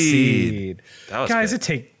seed. That was Guys,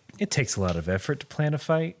 good. it takes a lot of effort to plan a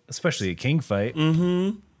fight, especially a king fight.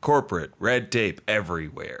 Corporate red tape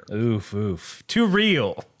everywhere. Oof. Too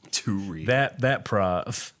real. Too real. That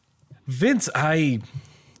prov. Vince,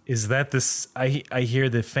 is that this? I hear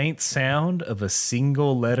the faint sound of a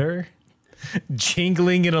single letter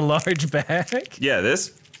jingling in a large bag. Yeah,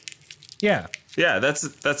 this. Yeah. Yeah, that's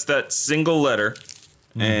that single letter.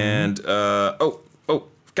 And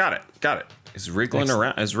got it. It's wriggling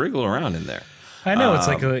around. It's wriggling around in there. I know it's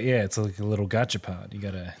like a little gotchapod. You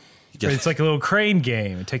gotta. It's like a little crane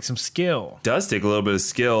game. It takes some skill. Does take a little bit of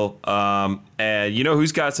skill. And you know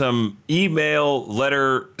who's got some email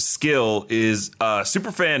letter skill is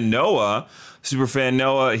Superfan Noah. Superfan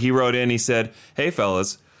Noah, he wrote in, he said, "Hey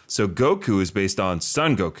fellas, so Goku is based on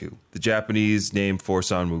Son Goku, the Japanese name for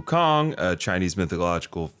Sun Wukong, a Chinese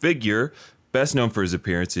mythological figure best known for his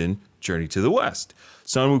appearance in Journey to the West.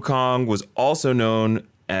 Sun Wukong was also known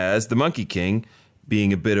as the Monkey King,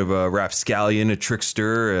 being a bit of a rapscallion, a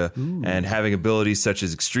trickster, and having abilities such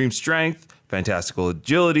as extreme strength, fantastical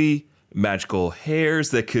agility, magical hairs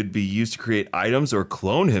that could be used to create items or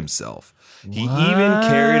clone himself. He even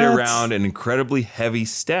carried around an incredibly heavy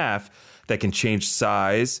staff that can change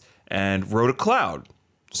size and rode a cloud.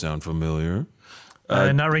 Sound familiar?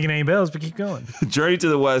 Not ringing any bells, but keep going. Journey to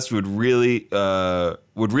the West would really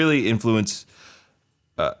influence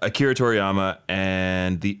Akira Toriyama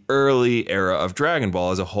and the early era of Dragon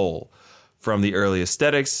Ball as a whole, from the early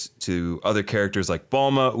aesthetics to other characters like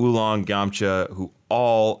Bulma, Oolong, Yamcha, who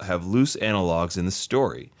all have loose analogs in the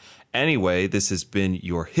story. Anyway, this has been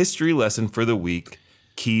your history lesson for the week.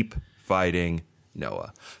 Keep fighting,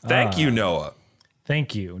 Noah. Thank you, Noah.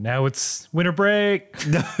 Thank you. Now it's winter break.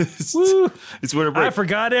 It's Woo. winter break. I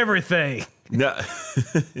forgot everything. No,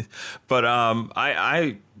 but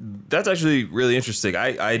I that's actually really interesting.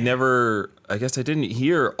 I guess I didn't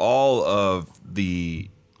hear all of the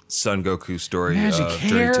Son Goku story Magic of hair.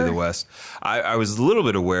 Journey to the West. I was a little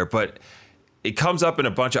bit aware, but it comes up in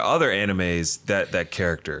a bunch of other animes that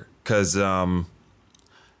character because and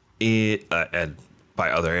by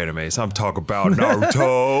other animes I'm talking about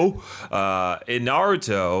Naruto. In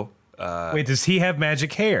Naruto, Wait, does he have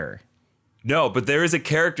magic hair? no, but there is a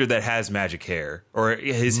character that has magic hair, or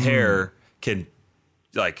his hair can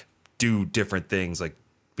like do different things, like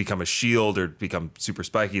become a shield or become super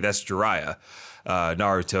spiky. That's Jiraiya,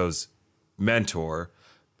 Naruto's mentor.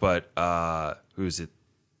 But who is it?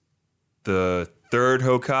 The third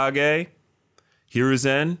Hokage,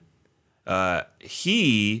 Hiruzen.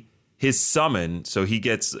 His summon. So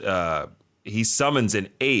he summons an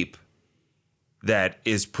ape that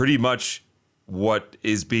is pretty much what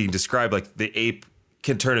is being described. Like the ape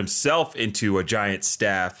can turn himself into a giant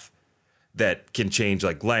staff that can change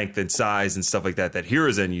like length and size and stuff like that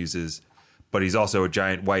Hiruzen uses, but he's also a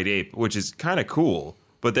giant white ape, which is kind of cool.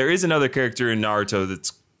 But there is another character in Naruto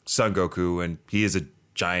that's Son Goku, and he is a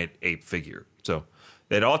giant ape figure. So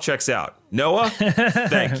it all checks out. Noah,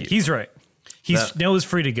 thank you. He's right. Noah's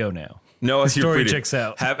free to go now. Noah, The you're story free to checks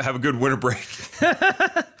out. Have a good winter break.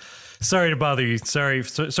 Sorry to bother you. Sorry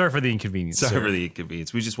for the inconvenience. Sorry sir. for the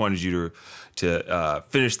inconvenience. We just wanted you to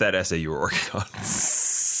finish that essay you were working on.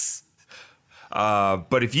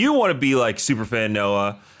 But if you want to be like Superfan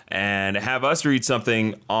Noah and have us read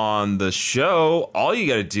something on the show, all you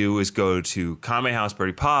got to do is go to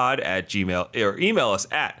kamehousepartypod at gmail, or email us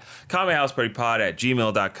at kamehousepartypod at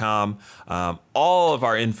gmail.com. All of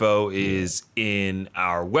our info is in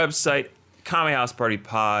our website,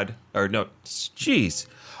 kamehousepartypod, or no, jeez.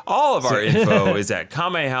 All of our info is at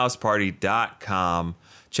kamehouseparty.com.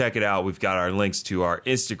 Check it out. We've got our links to our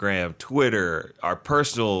Instagram, Twitter, our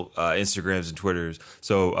personal Instagrams and Twitters.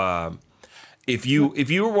 So if you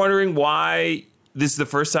were wondering why this is the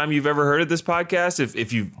first time you've ever heard of this podcast,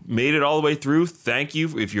 if you've made it all the way through, thank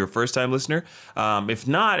you. If you're a first time listener, if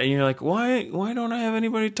not, and you're like, why don't I have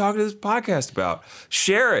anybody to talk to this podcast about?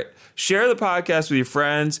 Share it. Share the podcast with your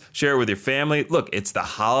friends. Share it with your family. Look, it's the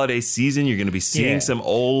holiday season. You're going to be seeing some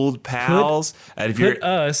old pals. Put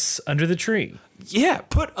us under the tree. Yeah,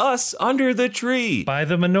 put us under the tree. By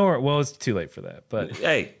the menorah. Well, it's too late for that. But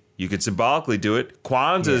hey, you could symbolically do it.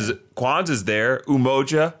 Kwanzaa's there.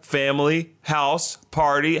 Umoja, family, house,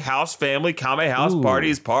 party, house, family. Kame House Party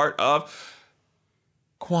is part of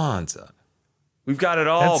Kwanzaa. We've got it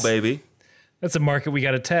all, baby. That's a market we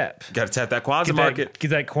got to tap. Got to tap that Kwanzaa market. Get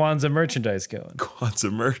that Kwanzaa merchandise going.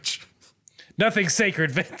 Kwanzaa merch. Nothing's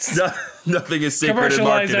sacred, Vince. Nothing is sacred in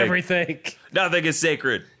Commercialize marketing. everything. Nothing is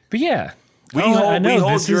sacred. But yeah. We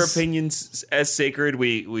hold your opinions as sacred.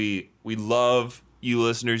 We love you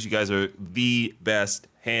listeners. You guys are the best,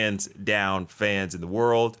 hands down fans in the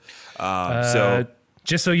world. So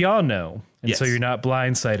just so y'all know, and so Yes. you're not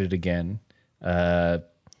blindsided again,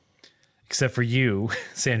 except for you,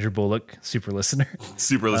 Sandra Bullock, super listener.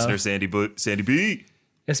 super listener Sandy B.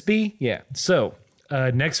 SB? Yeah. So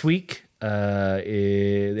next week,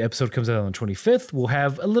 the episode comes out on the 25th. We'll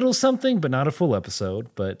have a little something, but not a full episode.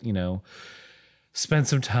 But, you know, spend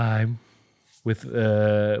some time with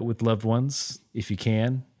loved ones if you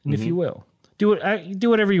can, and if you will. Do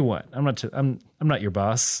whatever you want. I'm not your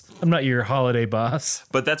boss. I'm not your holiday boss.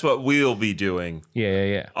 But that's what we'll be doing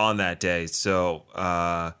Yeah. on that day. So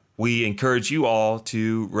we encourage you all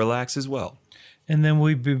to relax as well. And then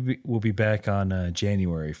we'll be back on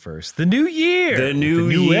January 1st. The new year. The new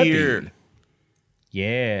year. Epi.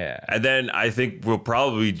 Yeah. And then I think we'll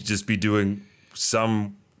probably just be doing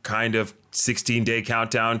some kind of 16-day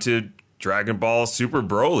countdown to Dragon Ball Super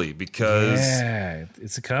Broly because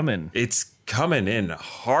it's coming. it's coming in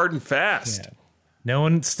hard and fast. Yeah. No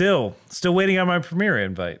one still waiting on my premiere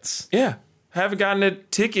invites. Yeah. Haven't gotten a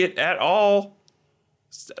ticket at all.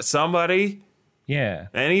 Somebody, Yeah.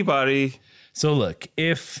 anybody. So look,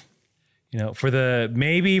 if for the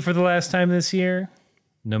last time this year,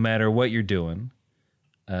 no matter what you're doing,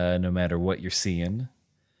 no matter what you're seeing,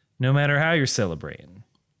 no matter how you're celebrating,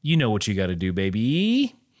 you know what you got to do,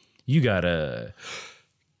 baby. You gotta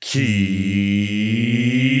keep